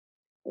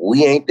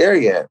we ain't there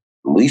yet.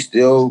 We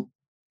still,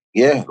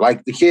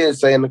 like the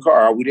kids say in the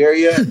car, are we there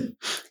yet?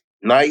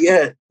 Not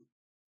yet.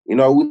 You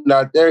know, we're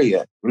not there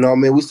yet. You know what I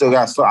mean? We still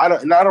got I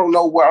don't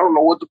know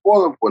what the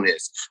boiling point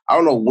is. I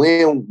don't know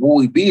when will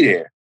we be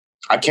there.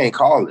 I can't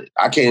call it.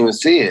 I can't even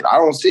see it. I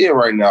don't see it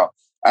right now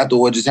after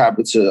what just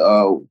happened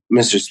to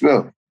Mr.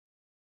 Smith.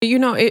 You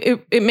know,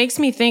 it makes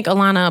me think,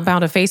 Alana,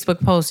 about a Facebook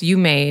post you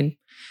made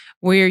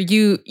where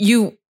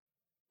you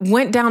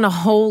went down a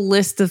whole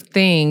list of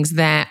things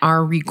that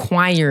are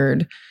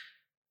required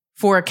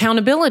for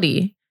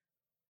accountability.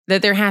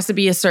 That there has to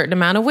be a certain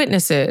amount of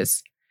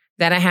witnesses,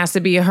 that it has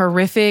to be a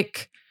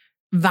horrific,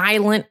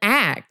 violent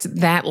act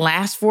that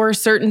lasts for a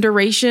certain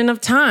duration of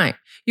time.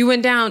 You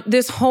went down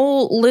this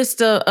whole list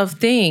of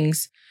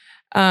things.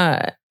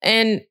 And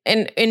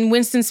in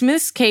Winston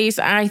Smith's case,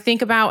 I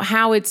think about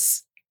how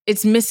it's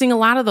missing a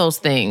lot of those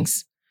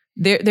things.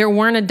 There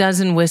weren't a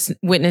dozen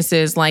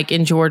witnesses like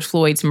in George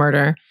Floyd's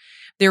murder.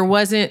 There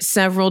wasn't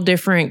several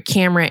different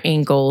camera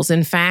angles.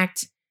 In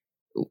fact,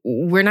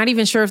 we're not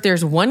even sure if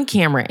there's one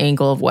camera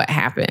angle of what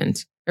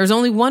happened. There's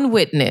only one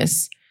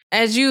witness.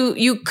 As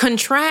you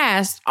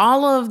contrast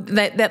all of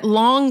that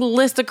long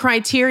list of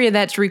criteria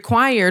that's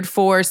required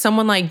for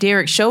someone like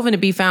Derek Chauvin to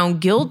be found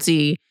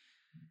guilty,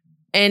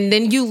 and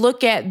then you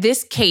look at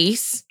this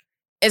case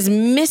as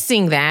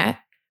missing that,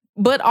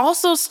 but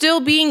also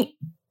still being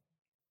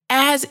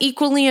as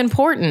equally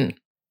important.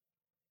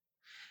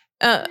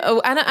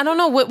 I don't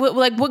know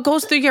what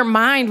goes through your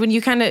mind when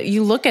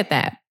you look at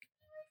that.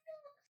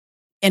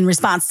 In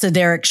response to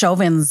Derek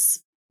Chauvin's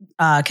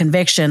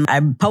conviction, I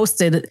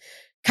posted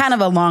kind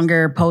of a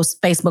longer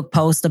Facebook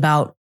post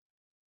about,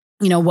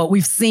 what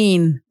we've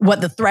seen, what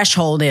the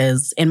threshold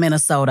is in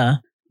Minnesota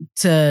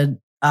to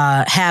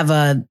have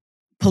a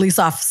police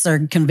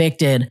officer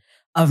convicted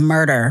of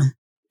murder.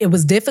 It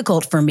was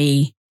difficult for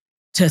me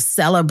to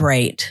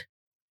celebrate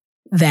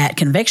that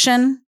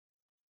conviction.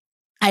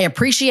 I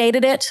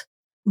appreciated it,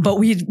 but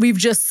we've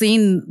just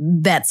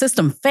seen that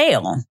system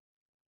fail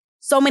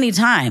so many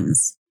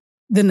times.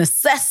 The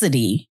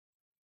necessity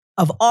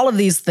of all of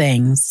these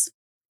things,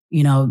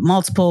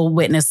 multiple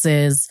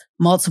witnesses,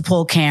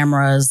 multiple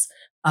cameras,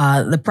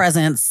 the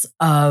presence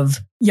of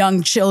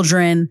young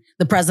children,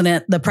 the presence,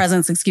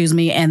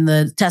 and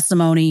the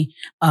testimony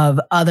of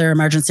other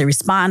emergency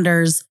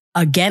responders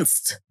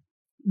against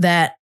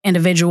that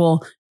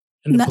individual.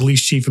 And the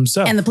police chief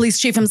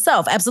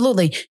himself.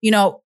 Absolutely.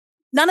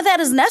 None of that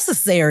is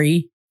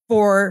necessary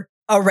for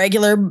a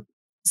regular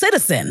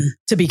citizen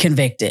to be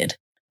convicted.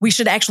 We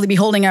should actually be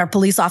holding our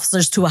police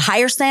officers to a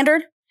higher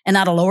standard and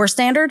not a lower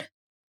standard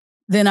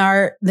than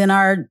our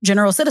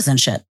general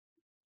citizenship.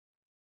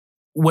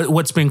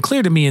 What's been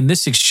clear to me in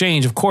this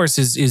exchange, of course,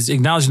 is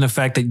acknowledging the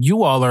fact that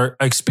you all are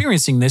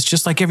experiencing this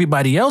just like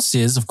everybody else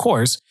is, of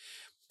course.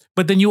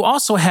 But then you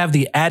also have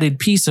the added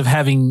piece of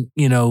having,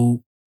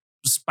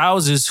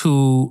 spouses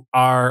who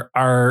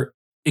are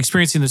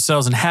experiencing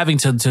themselves and having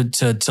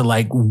to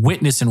like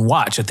witness and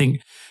watch. I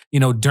think,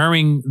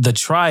 during the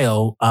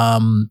trial,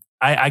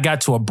 I got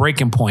to a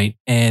breaking point,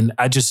 and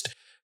I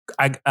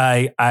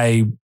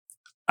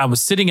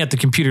was sitting at the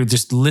computer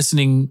just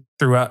listening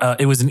throughout.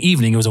 It was an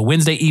evening. It was a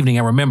Wednesday evening,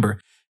 I remember.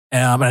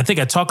 And I think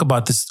I talked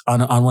about this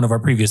on one of our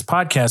previous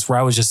podcasts, where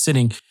I was just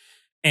sitting,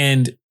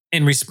 and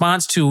in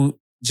response to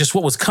just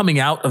what was coming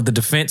out of the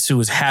defense, who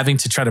was having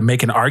to try to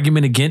make an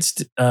argument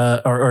against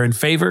or in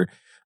favor,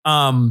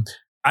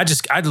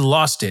 I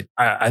lost it.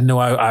 I know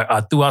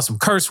I threw out some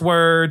curse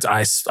words.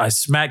 I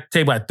smacked the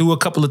table. I threw a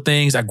couple of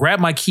things. I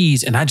grabbed my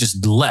keys and I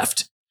just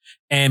left.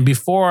 And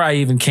before I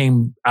even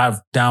came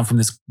down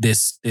from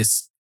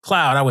this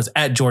cloud, I was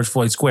at George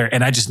Floyd Square,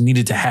 and I just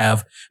needed to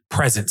have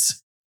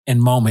presence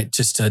and moment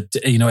just to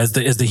as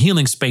the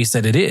healing space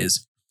that it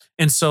is.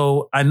 And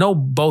so I know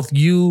both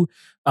you,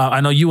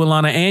 I know you,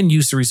 Alana, and you,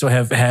 Ceriso,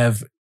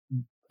 have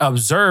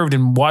observed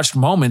and watched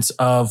moments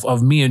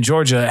of me and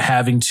Georgia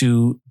having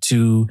to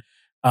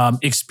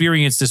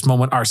experience this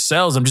moment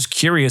ourselves. I'm just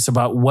curious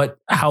about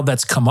how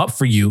that's come up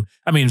for you.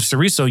 I mean,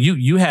 Ceriso,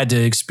 you had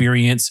to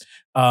experience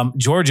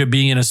Georgia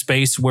being in a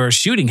space where a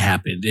shooting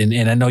happened,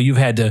 and I know you've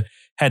had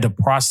to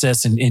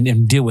process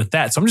and deal with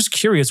that. So I'm just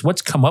curious,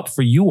 what's come up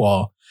for you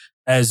all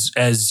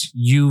as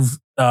you've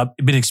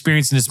been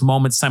experiencing this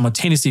moment,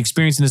 simultaneously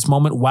experiencing this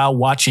moment while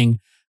watching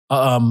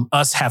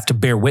us have to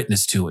bear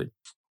witness to it.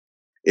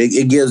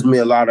 It gives me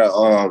a lot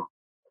of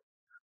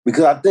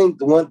because I think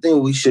the one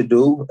thing we should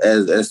do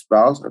as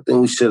spouse, I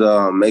think we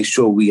should make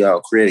sure we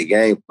create a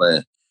game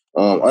plan,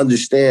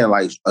 understand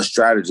like a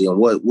strategy and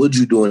what would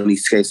you do in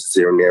these cases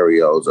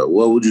scenarios, or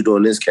what would you do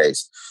in this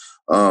case.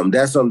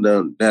 That's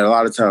something that a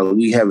lot of times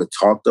we haven't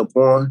talked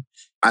upon.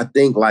 I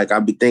think like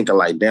I'd be thinking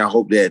like, damn, I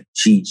hope that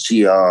she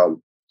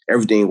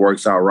everything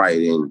works out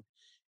right and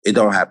it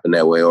don't happen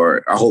that way,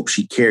 or I hope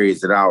she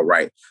carries it out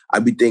right.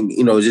 I'd be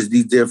thinking, just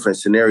these different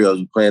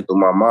scenarios playing through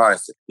my mind.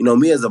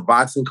 Me as a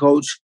boxing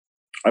coach,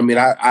 I mean,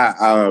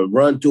 I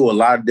run through a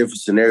lot of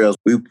different scenarios.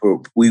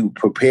 We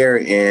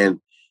prepare and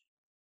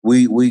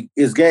we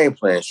it's game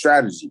plan,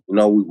 strategy.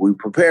 We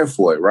prepare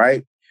for it,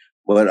 right?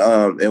 But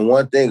and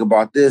one thing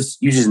about this,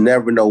 you just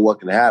never know what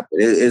can happen.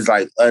 It's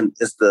like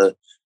it's the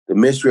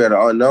mystery of the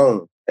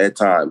unknown at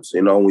times.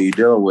 When you're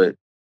dealing with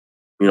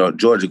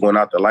Georgia going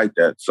out there like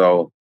that.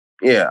 So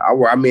yeah,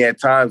 I mean, at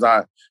times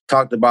I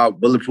talked about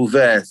bulletproof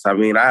vests. I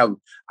mean, I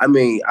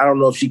don't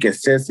know if she can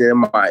sense it in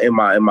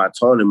my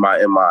tone,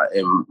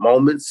 in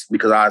moments,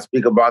 because I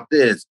speak about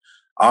this.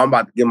 I'm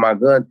about to get my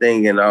gun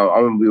thing, and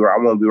I'm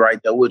gonna be right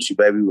there with you,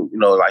 baby.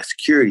 Like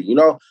security.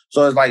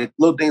 So it's like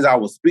little things I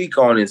will speak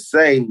on and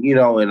say,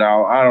 and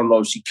I don't know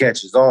if she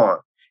catches on.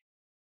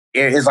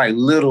 It's like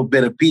little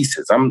bit of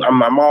pieces.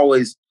 I'm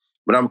always,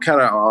 but I'm kind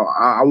of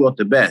I want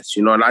the best,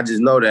 and I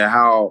just know that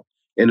how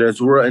in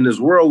this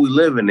world we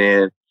living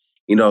in,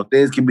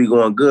 things can be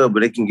going good,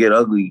 but it can get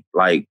ugly,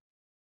 like,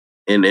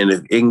 and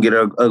it can get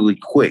ugly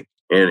quick,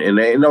 and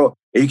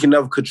you can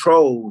never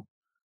control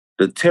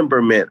the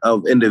temperament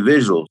of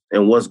individuals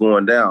and what's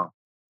going down.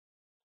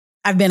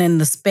 I've been in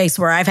the space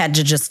where I've had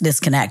to just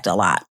disconnect a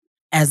lot.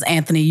 As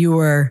Anthony, you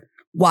were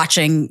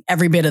watching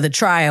every bit of the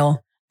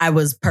trial. I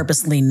was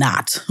purposely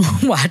not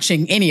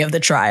watching any of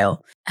the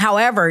trial.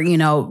 However,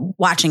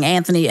 watching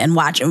Anthony and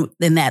watching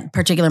in that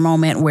particular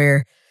moment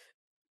where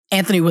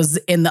Anthony was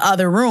in the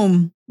other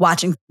room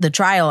watching the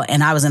trial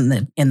and I was in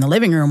the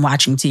living room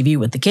watching TV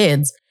with the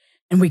kids,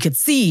 and we could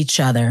see each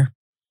other.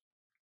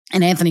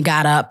 And Anthony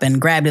got up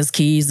and grabbed his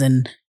keys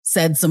and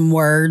said some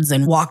words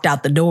and walked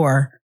out the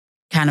door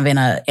kind of in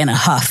a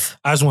huff.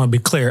 I just want to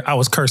be clear. I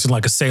was cursing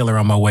like a sailor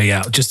on my way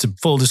out, just to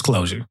full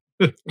disclosure.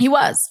 He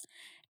was.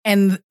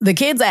 And the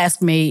kids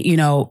asked me,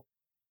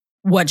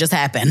 what just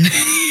happened?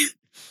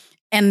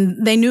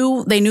 And they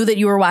knew that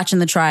you were watching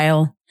the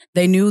trial.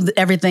 They knew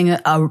everything,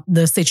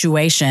 the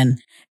situation.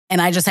 And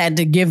I just had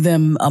to give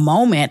them a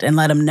moment and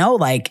let them know,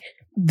 like,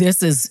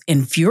 this is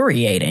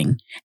infuriating.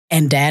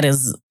 And Dad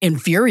is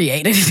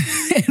infuriated,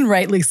 and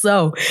rightly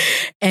so.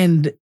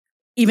 And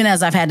even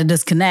as I've had to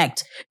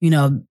disconnect,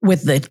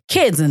 with the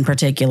kids in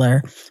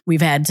particular,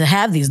 we've had to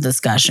have these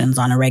discussions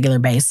on a regular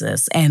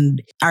basis.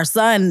 And our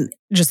son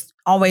just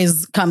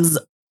always comes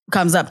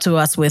up to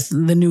us with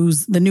the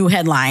news, the new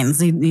headlines.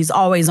 He's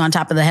always on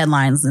top of the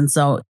headlines. And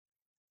so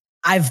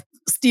I've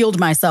steeled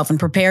myself and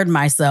prepared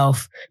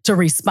myself to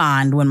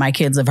respond when my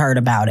kids have heard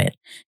about it,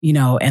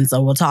 and so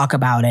we'll talk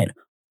about it.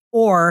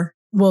 Or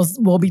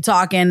we'll be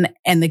talking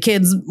and the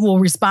kids will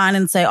respond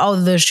and say, oh,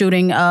 the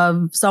shooting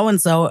of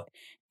so-and-so.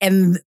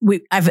 And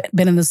I've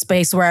been in the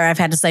space where I've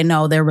had to say,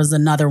 no, there was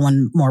another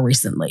one more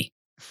recently,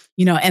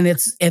 and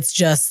it's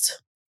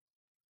just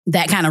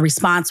that kind of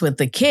response with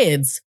the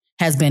kids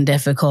has been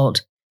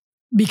difficult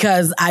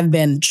because I've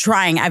been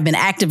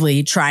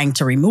actively trying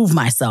to remove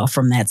myself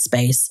from that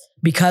space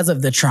because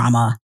of the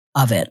trauma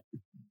of it.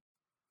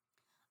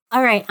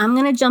 All right, I'm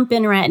going to jump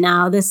in right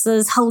now. This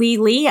is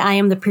Halili. I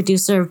am the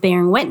producer of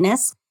Bearing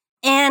Witness.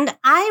 And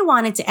I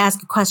wanted to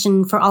ask a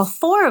question for all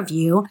four of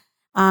you.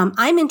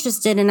 I'm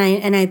interested, and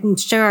I'm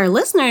sure our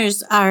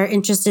listeners are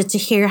interested to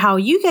hear how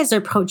you guys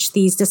approach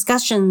these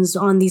discussions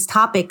on these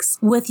topics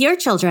with your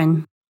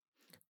children.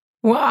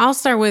 Well, I'll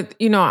start with,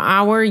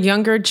 our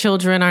younger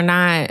children are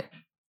not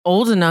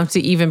old enough to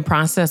even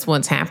process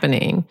what's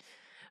happening.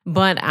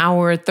 But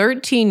our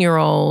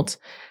 13-year-old,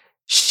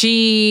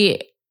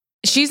 she's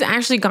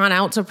actually gone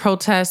out to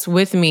protests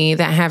with me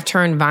that have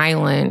turned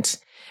violent.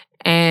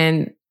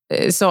 And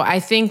so I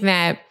think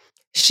that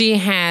she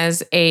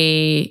has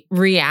a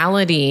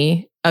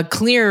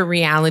clear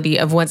reality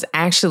of what's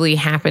actually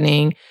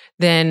happening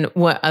than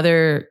what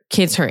other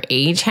kids her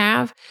age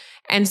have.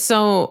 And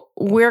so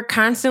we're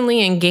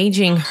constantly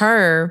engaging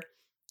her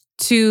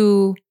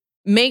to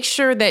make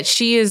sure that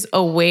she is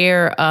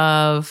aware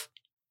of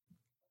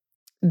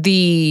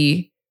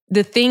the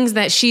things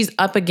that she's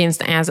up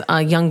against as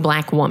a young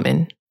Black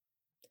woman.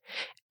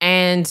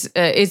 And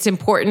it's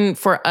important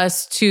for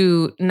us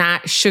to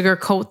not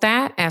sugarcoat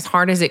that as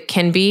hard as it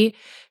can be,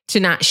 to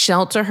not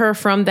shelter her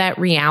from that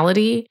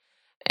reality.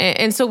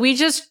 And so we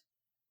just,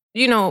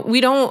 we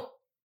don't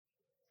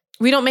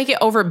make it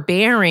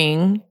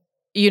overbearing,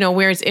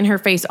 where it's in her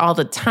face all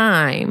the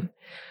time.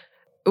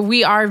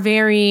 We are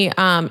very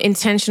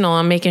intentional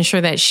on making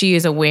sure that she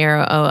is aware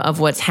of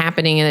what's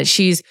happening and that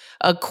she's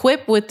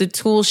equipped with the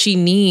tools she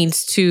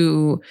needs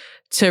to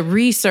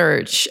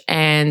research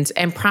and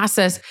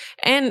process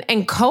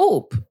and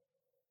cope,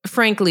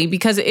 frankly,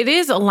 because it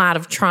is a lot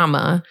of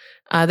trauma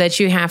that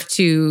you have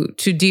to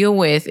deal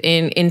with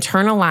in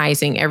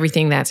internalizing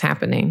everything that's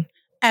happening.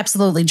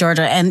 Absolutely,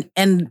 Georgia.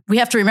 And we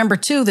have to remember,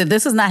 too, that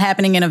this is not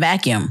happening in a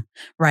vacuum,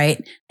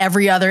 right?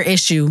 Every other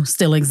issue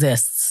still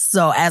exists.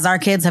 So as our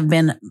kids have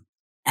been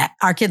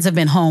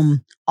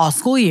home all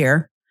school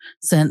year,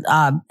 since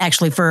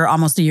actually for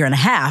almost a year and a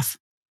half,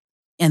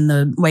 in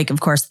the wake,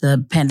 of course,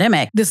 the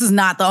pandemic, this is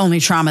not the only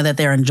trauma that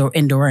they're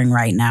enduring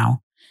right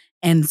now.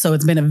 And so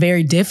it's been a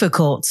very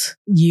difficult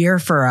year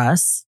for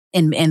us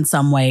in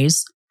some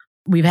ways.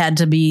 We've had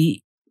to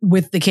be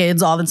with the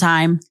kids all the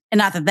time. And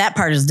not that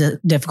part is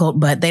difficult,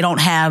 but they don't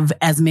have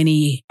as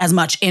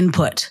much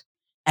input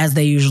as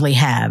they usually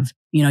have.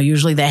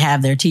 Usually they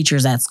have their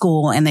teachers at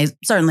school, and they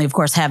certainly, of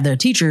course, have their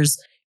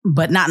teachers,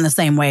 but not in the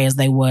same way as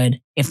they would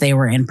if they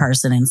were in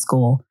person in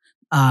school.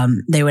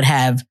 They would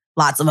have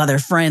lots of other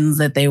friends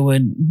that they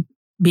would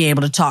be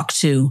able to talk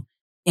to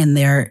in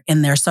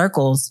their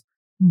circles,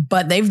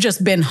 but they've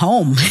just been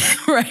home,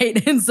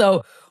 right? And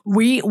so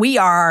we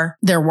are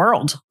their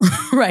world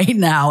right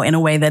now in a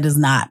way that is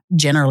not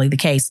generally the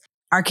case.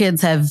 Our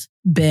kids have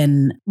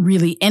been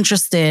really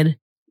interested,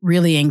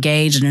 really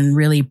engaged, and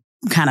really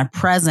kind of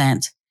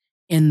present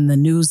in the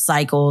news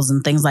cycles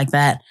and things like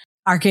that.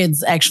 Our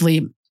kids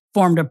actually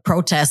formed a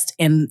protest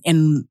in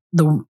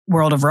the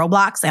world of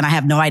Roblox, and I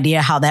have no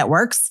idea how that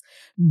works,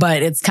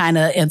 but it's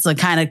a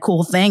kind of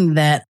cool thing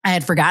that I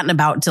had forgotten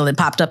about until it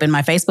popped up in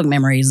my Facebook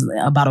memories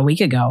about a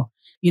week ago.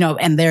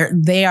 And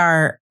they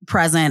are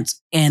present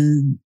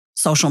in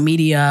social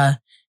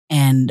media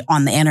and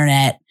on the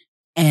internet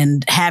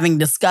and having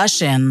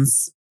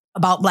discussions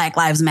about Black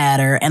Lives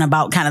Matter and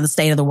about kind of the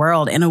state of the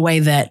world in a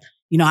way that,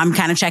 I'm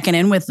kind of checking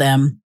in with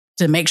them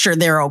to make sure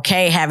they're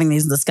okay having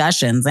these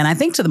discussions. And I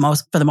think for the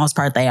most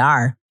part, they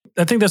are.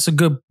 I think that's a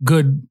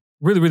good,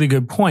 really, really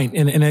good point.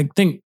 And I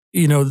think,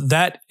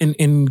 that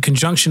in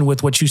conjunction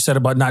with what you said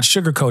about not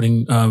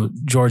sugarcoating,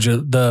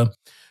 Georgia,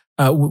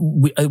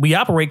 we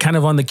operate kind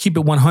of on the keep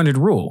it 100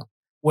 rule,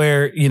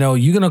 where,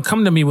 you're going to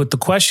come to me with the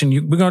question,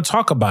 we're going to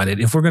talk about it.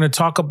 If we're going to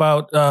talk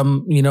about,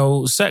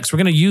 sex, we're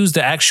going to use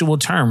the actual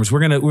terms.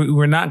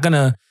 We're not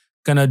going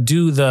to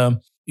do the,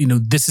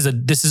 this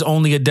is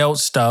only adult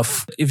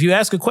stuff. If you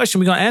ask a question,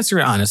 we're going to answer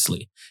it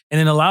honestly, and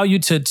then allow you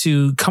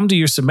to come to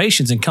your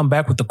summations and come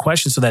back with the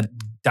question so that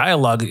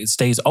dialogue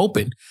stays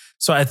open.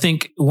 So I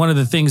think one of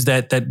the things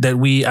that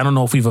we, I don't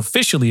know if we've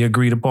officially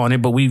agreed upon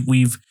it, but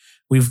we've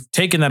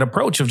taken that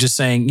approach of just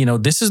saying,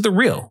 this is the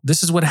real,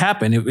 this is what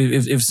happened.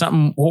 If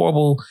something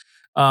horrible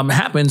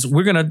happens,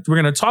 we're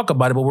gonna talk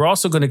about it, but we're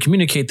also going to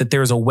communicate that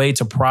there's a way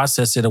to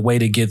process it, a way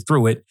to get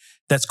through it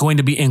that's going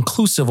to be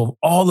inclusive of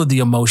all of the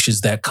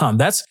emotions that come.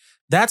 That's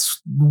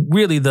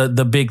really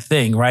the big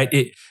thing, right?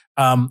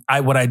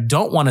 What I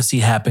don't want to see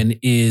happen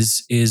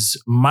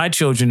is my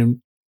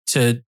children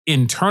to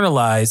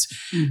internalize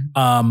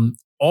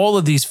all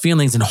of these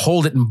feelings and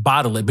hold it and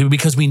bottle it,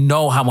 because we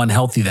know how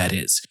unhealthy that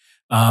is.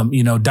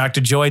 Dr.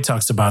 Joy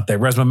talks about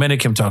that. Resmaa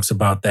Menakem talks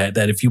about that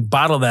if you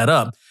bottle that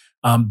up,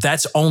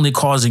 that's only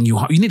causing you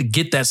harm. You need to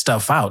get that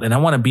stuff out. And I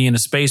want to be in a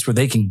space where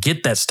they can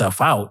get that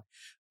stuff out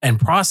and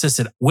process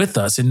it with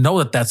us and know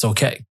that that's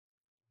okay.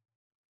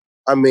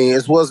 I mean,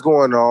 it's what's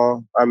going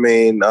on. I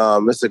mean,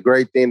 it's a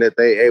great thing that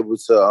they able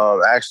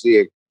to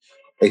actually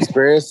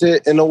experience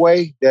it in a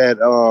way that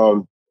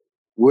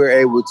we're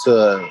able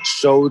to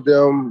show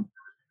them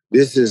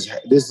this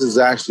is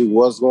actually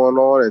what's going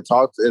on, and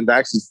talk to, and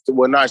actually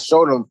we're not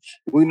showing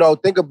them.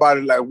 Think about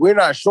it, like we're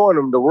not showing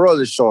them, the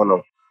world is showing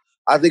them.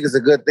 I think it's a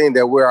good thing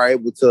that we are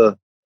able to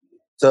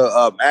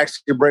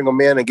actually bring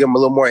them in and give them a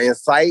little more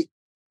insight.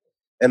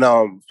 And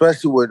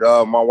especially with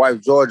my wife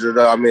Georgia,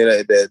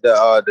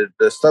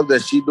 the stuff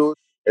that she do,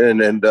 and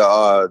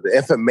the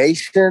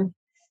information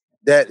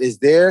that is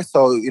there.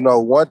 So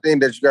one thing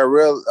that you got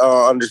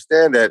to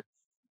understand that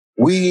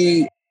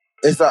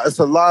it's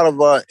a lot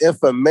of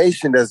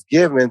information that's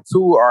given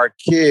to our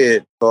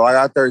kid. So I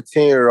got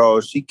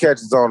 13-year-old, she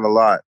catches on a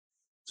lot,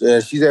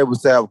 and she's able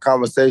to have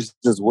conversations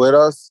with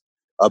us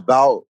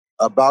about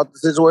the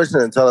situation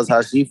and tell us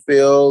how she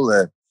feels,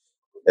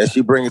 and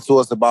she brings it to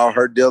us about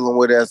her dealing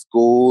with at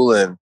school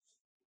and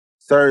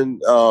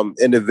certain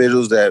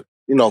individuals that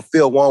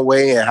feel one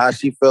way and how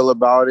she feel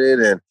about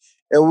it,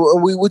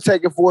 and we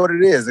take it for what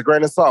it is, a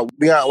grain of salt.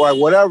 Beyond like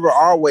whatever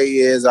our way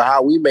is or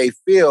how we may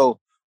feel,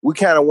 we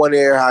kind of want to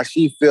hear how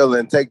she feel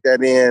and take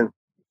that in.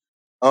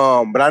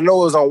 But I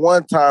know it was on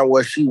one time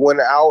where she went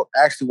out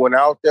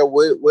there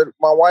with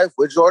my wife,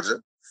 with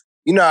Georgia.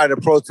 You know how the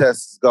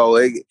protests go.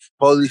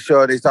 Police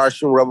show they start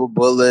shooting rubber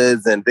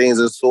bullets and things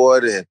of the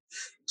sort. And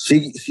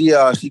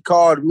she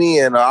called me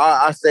and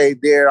I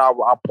stayed there. I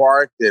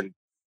parked and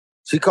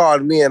she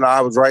called me and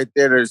I was right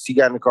there. She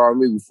got in the car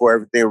with me before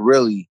everything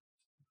really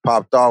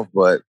popped off.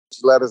 But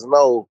she let us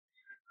know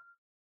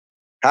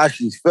how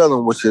she's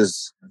feeling, which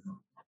is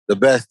the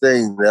best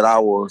thing that I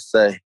will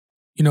say.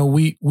 You know,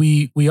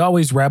 we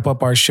always wrap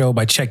up our show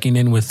by checking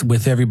in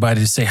with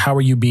everybody to say, how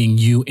are you being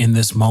you in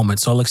this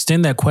moment? So I'll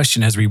extend that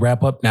question as we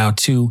wrap up now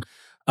to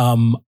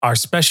our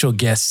special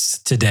guests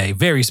today,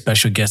 very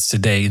special guests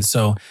today. And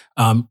so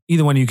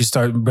either one of you can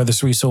start, Brother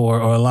Ceriso or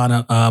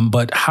Alana,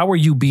 but how are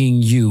you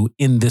being you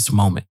in this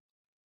moment?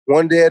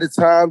 One day at a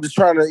time, just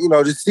trying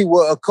to, just see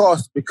what it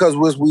costs, because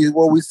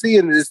what we see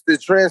in this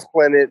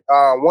transplanted,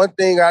 one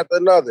thing after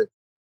another.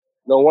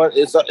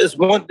 It's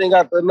one thing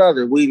after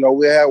another. We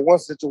had one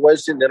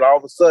situation, then all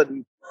of a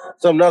sudden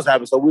something else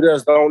happens. So we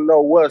just don't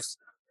know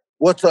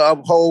what to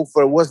uphold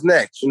for what's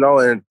next,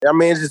 And I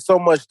mean, it's just so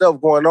much stuff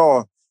going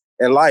on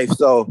in life.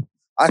 So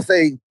I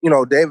say,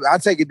 David, I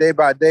take it day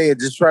by day and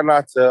just try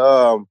not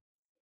to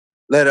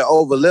let it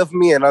overlift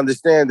me and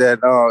understand that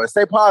and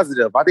stay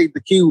positive. I think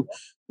the key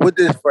with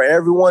this for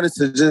everyone is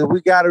to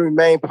we got to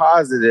remain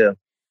positive.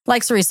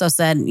 Like Ceriso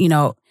said,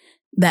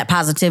 that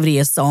positivity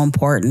is so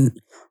important.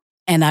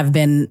 And I've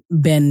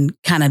been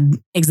kind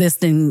of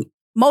existing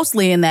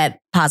mostly in that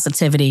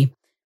positivity,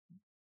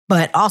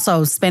 but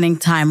also spending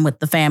time with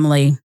the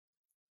family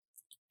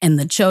and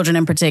the children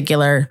in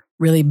particular,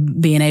 really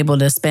being able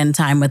to spend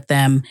time with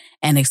them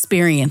and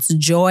experience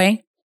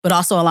joy, but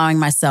also allowing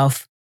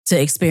myself to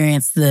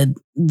experience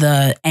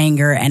the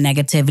anger and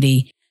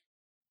negativity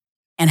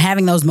and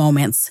having those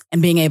moments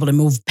and being able to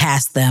move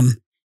past them.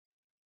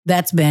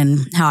 That's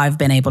been how I've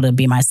been able to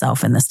be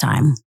myself in this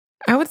time.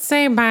 I would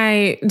say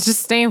by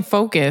just staying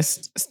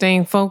focused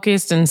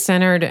and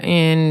centered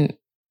in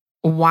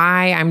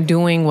why I'm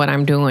doing what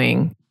I'm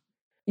doing.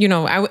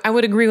 I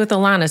would agree with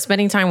Alana,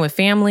 spending time with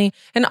family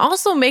and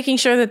also making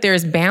sure that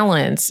there's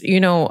balance.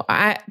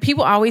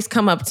 People always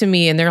come up to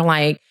me and they're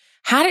like,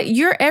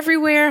 you're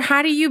everywhere.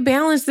 How do you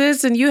balance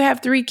this? And you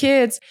have 3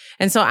 kids.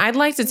 And so I'd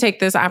like to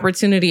take this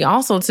opportunity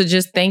also to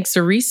just thank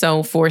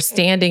Ceriso for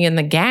standing in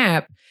the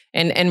gap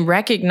and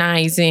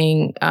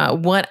recognizing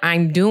what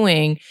I'm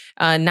doing,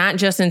 not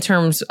just in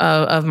terms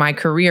of my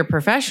career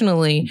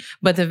professionally,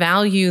 but the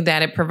value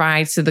that it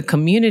provides to the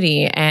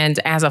community. And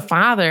as a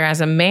father,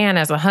 as a man,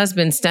 as a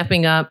husband,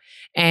 stepping up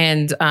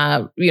and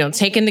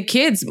taking the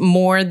kids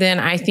more than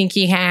I think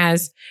he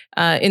has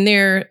in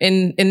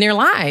their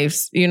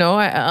lives.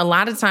 A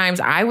lot of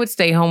times I would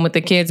stay home with the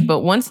kids,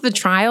 but once the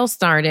trial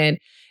started,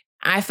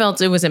 I felt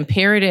it was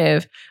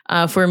imperative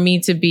for me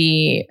to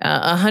be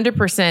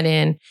 100%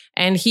 in,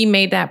 and he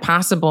made that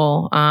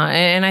possible.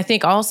 And I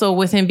think also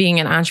with him being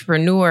an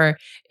entrepreneur,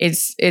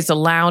 it's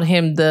allowed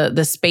him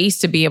the space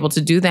to be able to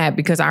do that,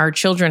 because our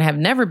children have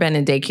never been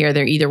in daycare.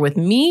 They're either with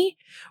me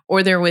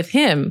or they're with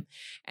him.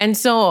 And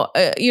so,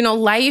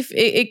 life,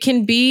 it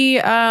can be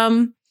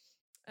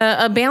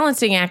a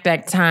balancing act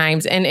at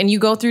times, and you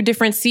go through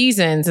different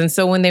seasons. And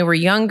so when they were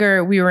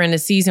younger, we were in a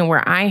season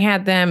where I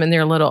had them and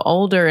they're a little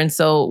older. And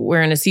so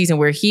we're in a season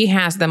where he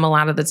has them a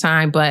lot of the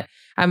time, but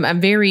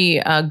I'm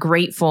very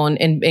grateful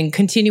and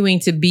continuing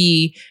to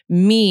be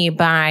me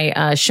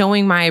by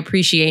showing my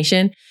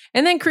appreciation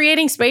and then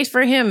creating space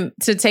for him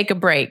to take a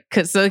break.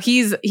 So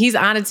he's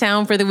out of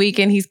town for the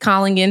weekend. He's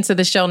calling into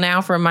the show now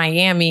from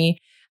Miami.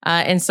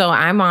 And so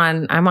I'm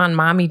on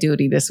mommy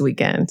duty this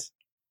weekend.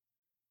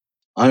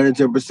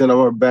 110% of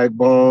her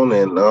backbone,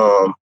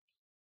 and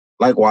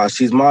likewise,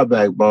 she's my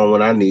backbone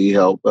when I need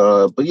help.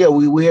 But yeah,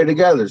 we here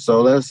together,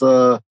 so let's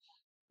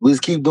we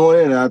just keep doing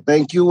it. And I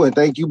thank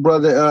you,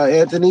 brother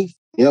Anthony.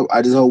 Yep,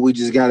 I just hope we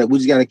just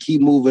gotta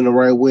keep moving the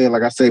right way. And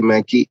like I say,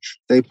 man,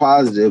 stay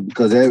positive,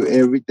 because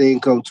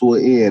everything comes to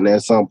an end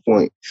at some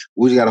point.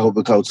 We just gotta hope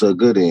it comes to a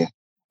good end.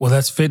 Well,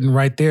 that's fitting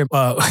right there.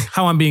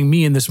 How I'm being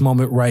me in this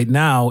moment right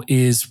now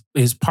is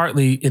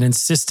partly an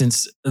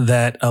insistence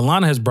that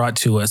Alana has brought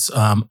to us.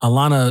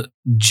 Alana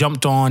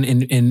jumped on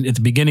in at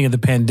the beginning of the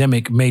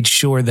pandemic, made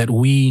sure that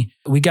we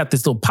got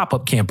this little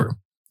pop-up camper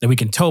that we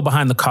can tow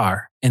behind the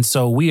car. And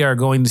so we are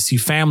going to see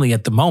family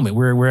at the moment.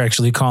 We're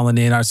actually calling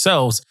in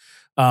ourselves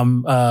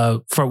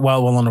for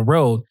while on the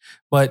road.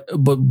 But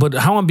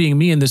how I'm being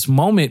me in this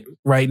moment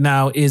right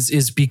now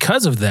is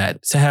because of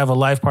that, to have a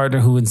life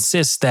partner who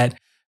insists that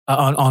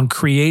on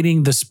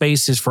creating the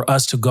spaces for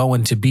us to go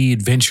and to be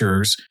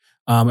adventurers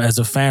as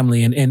a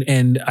family.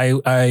 And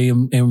I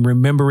am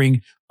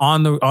remembering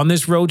on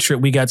this road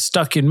trip, we got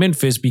stuck in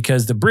Memphis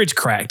because the bridge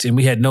cracked and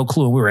we had no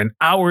clue. We were in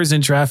hours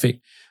in traffic.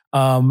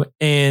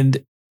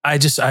 And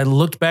I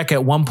looked back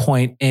at one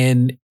point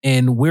and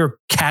we're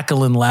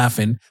cackling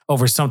laughing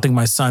over something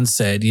my son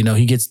said. You know,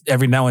 he gets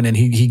every now and then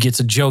he gets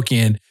a joke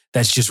in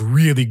that's just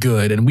really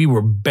good. And we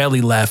were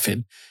belly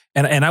laughing.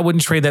 And I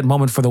wouldn't trade that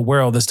moment for the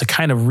world as to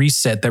kind of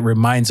reset that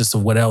reminds us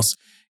of what else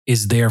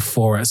is there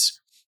for us.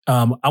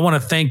 I want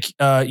to thank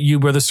you,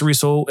 Brother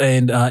Ceriso,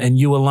 and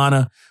you,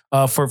 Alana,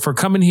 for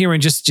coming here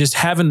and just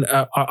having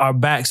our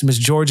backs. Miss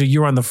Georgia,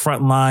 you're on the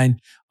front line,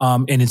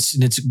 and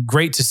it's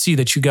great to see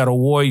that you got a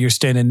warrior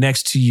standing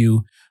next to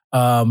you,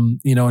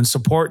 and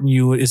supporting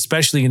you,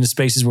 especially in the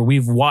spaces where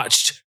we've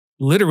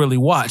literally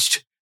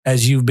watched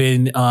as you've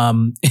been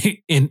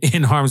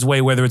in harm's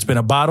way, whether it's been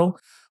a bottle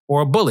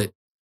or a bullet.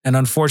 And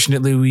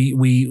unfortunately,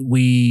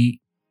 we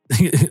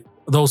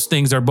those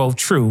things are both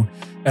true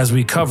as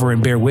we cover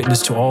and bear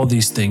witness to all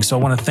these things. So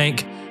I want to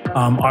thank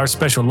our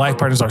special life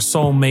partners, our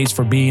soulmates,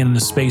 for being in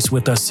the space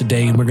with us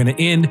today. And we're going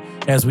to end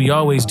as we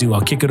always do.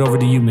 I'll kick it over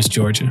to you, Miss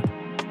Georgia.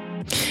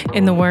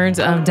 In the words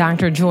of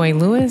Dr. Joy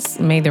Lewis,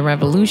 may the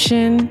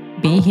revolution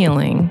be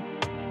healing.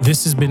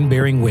 This has been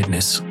Bearing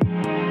Witness.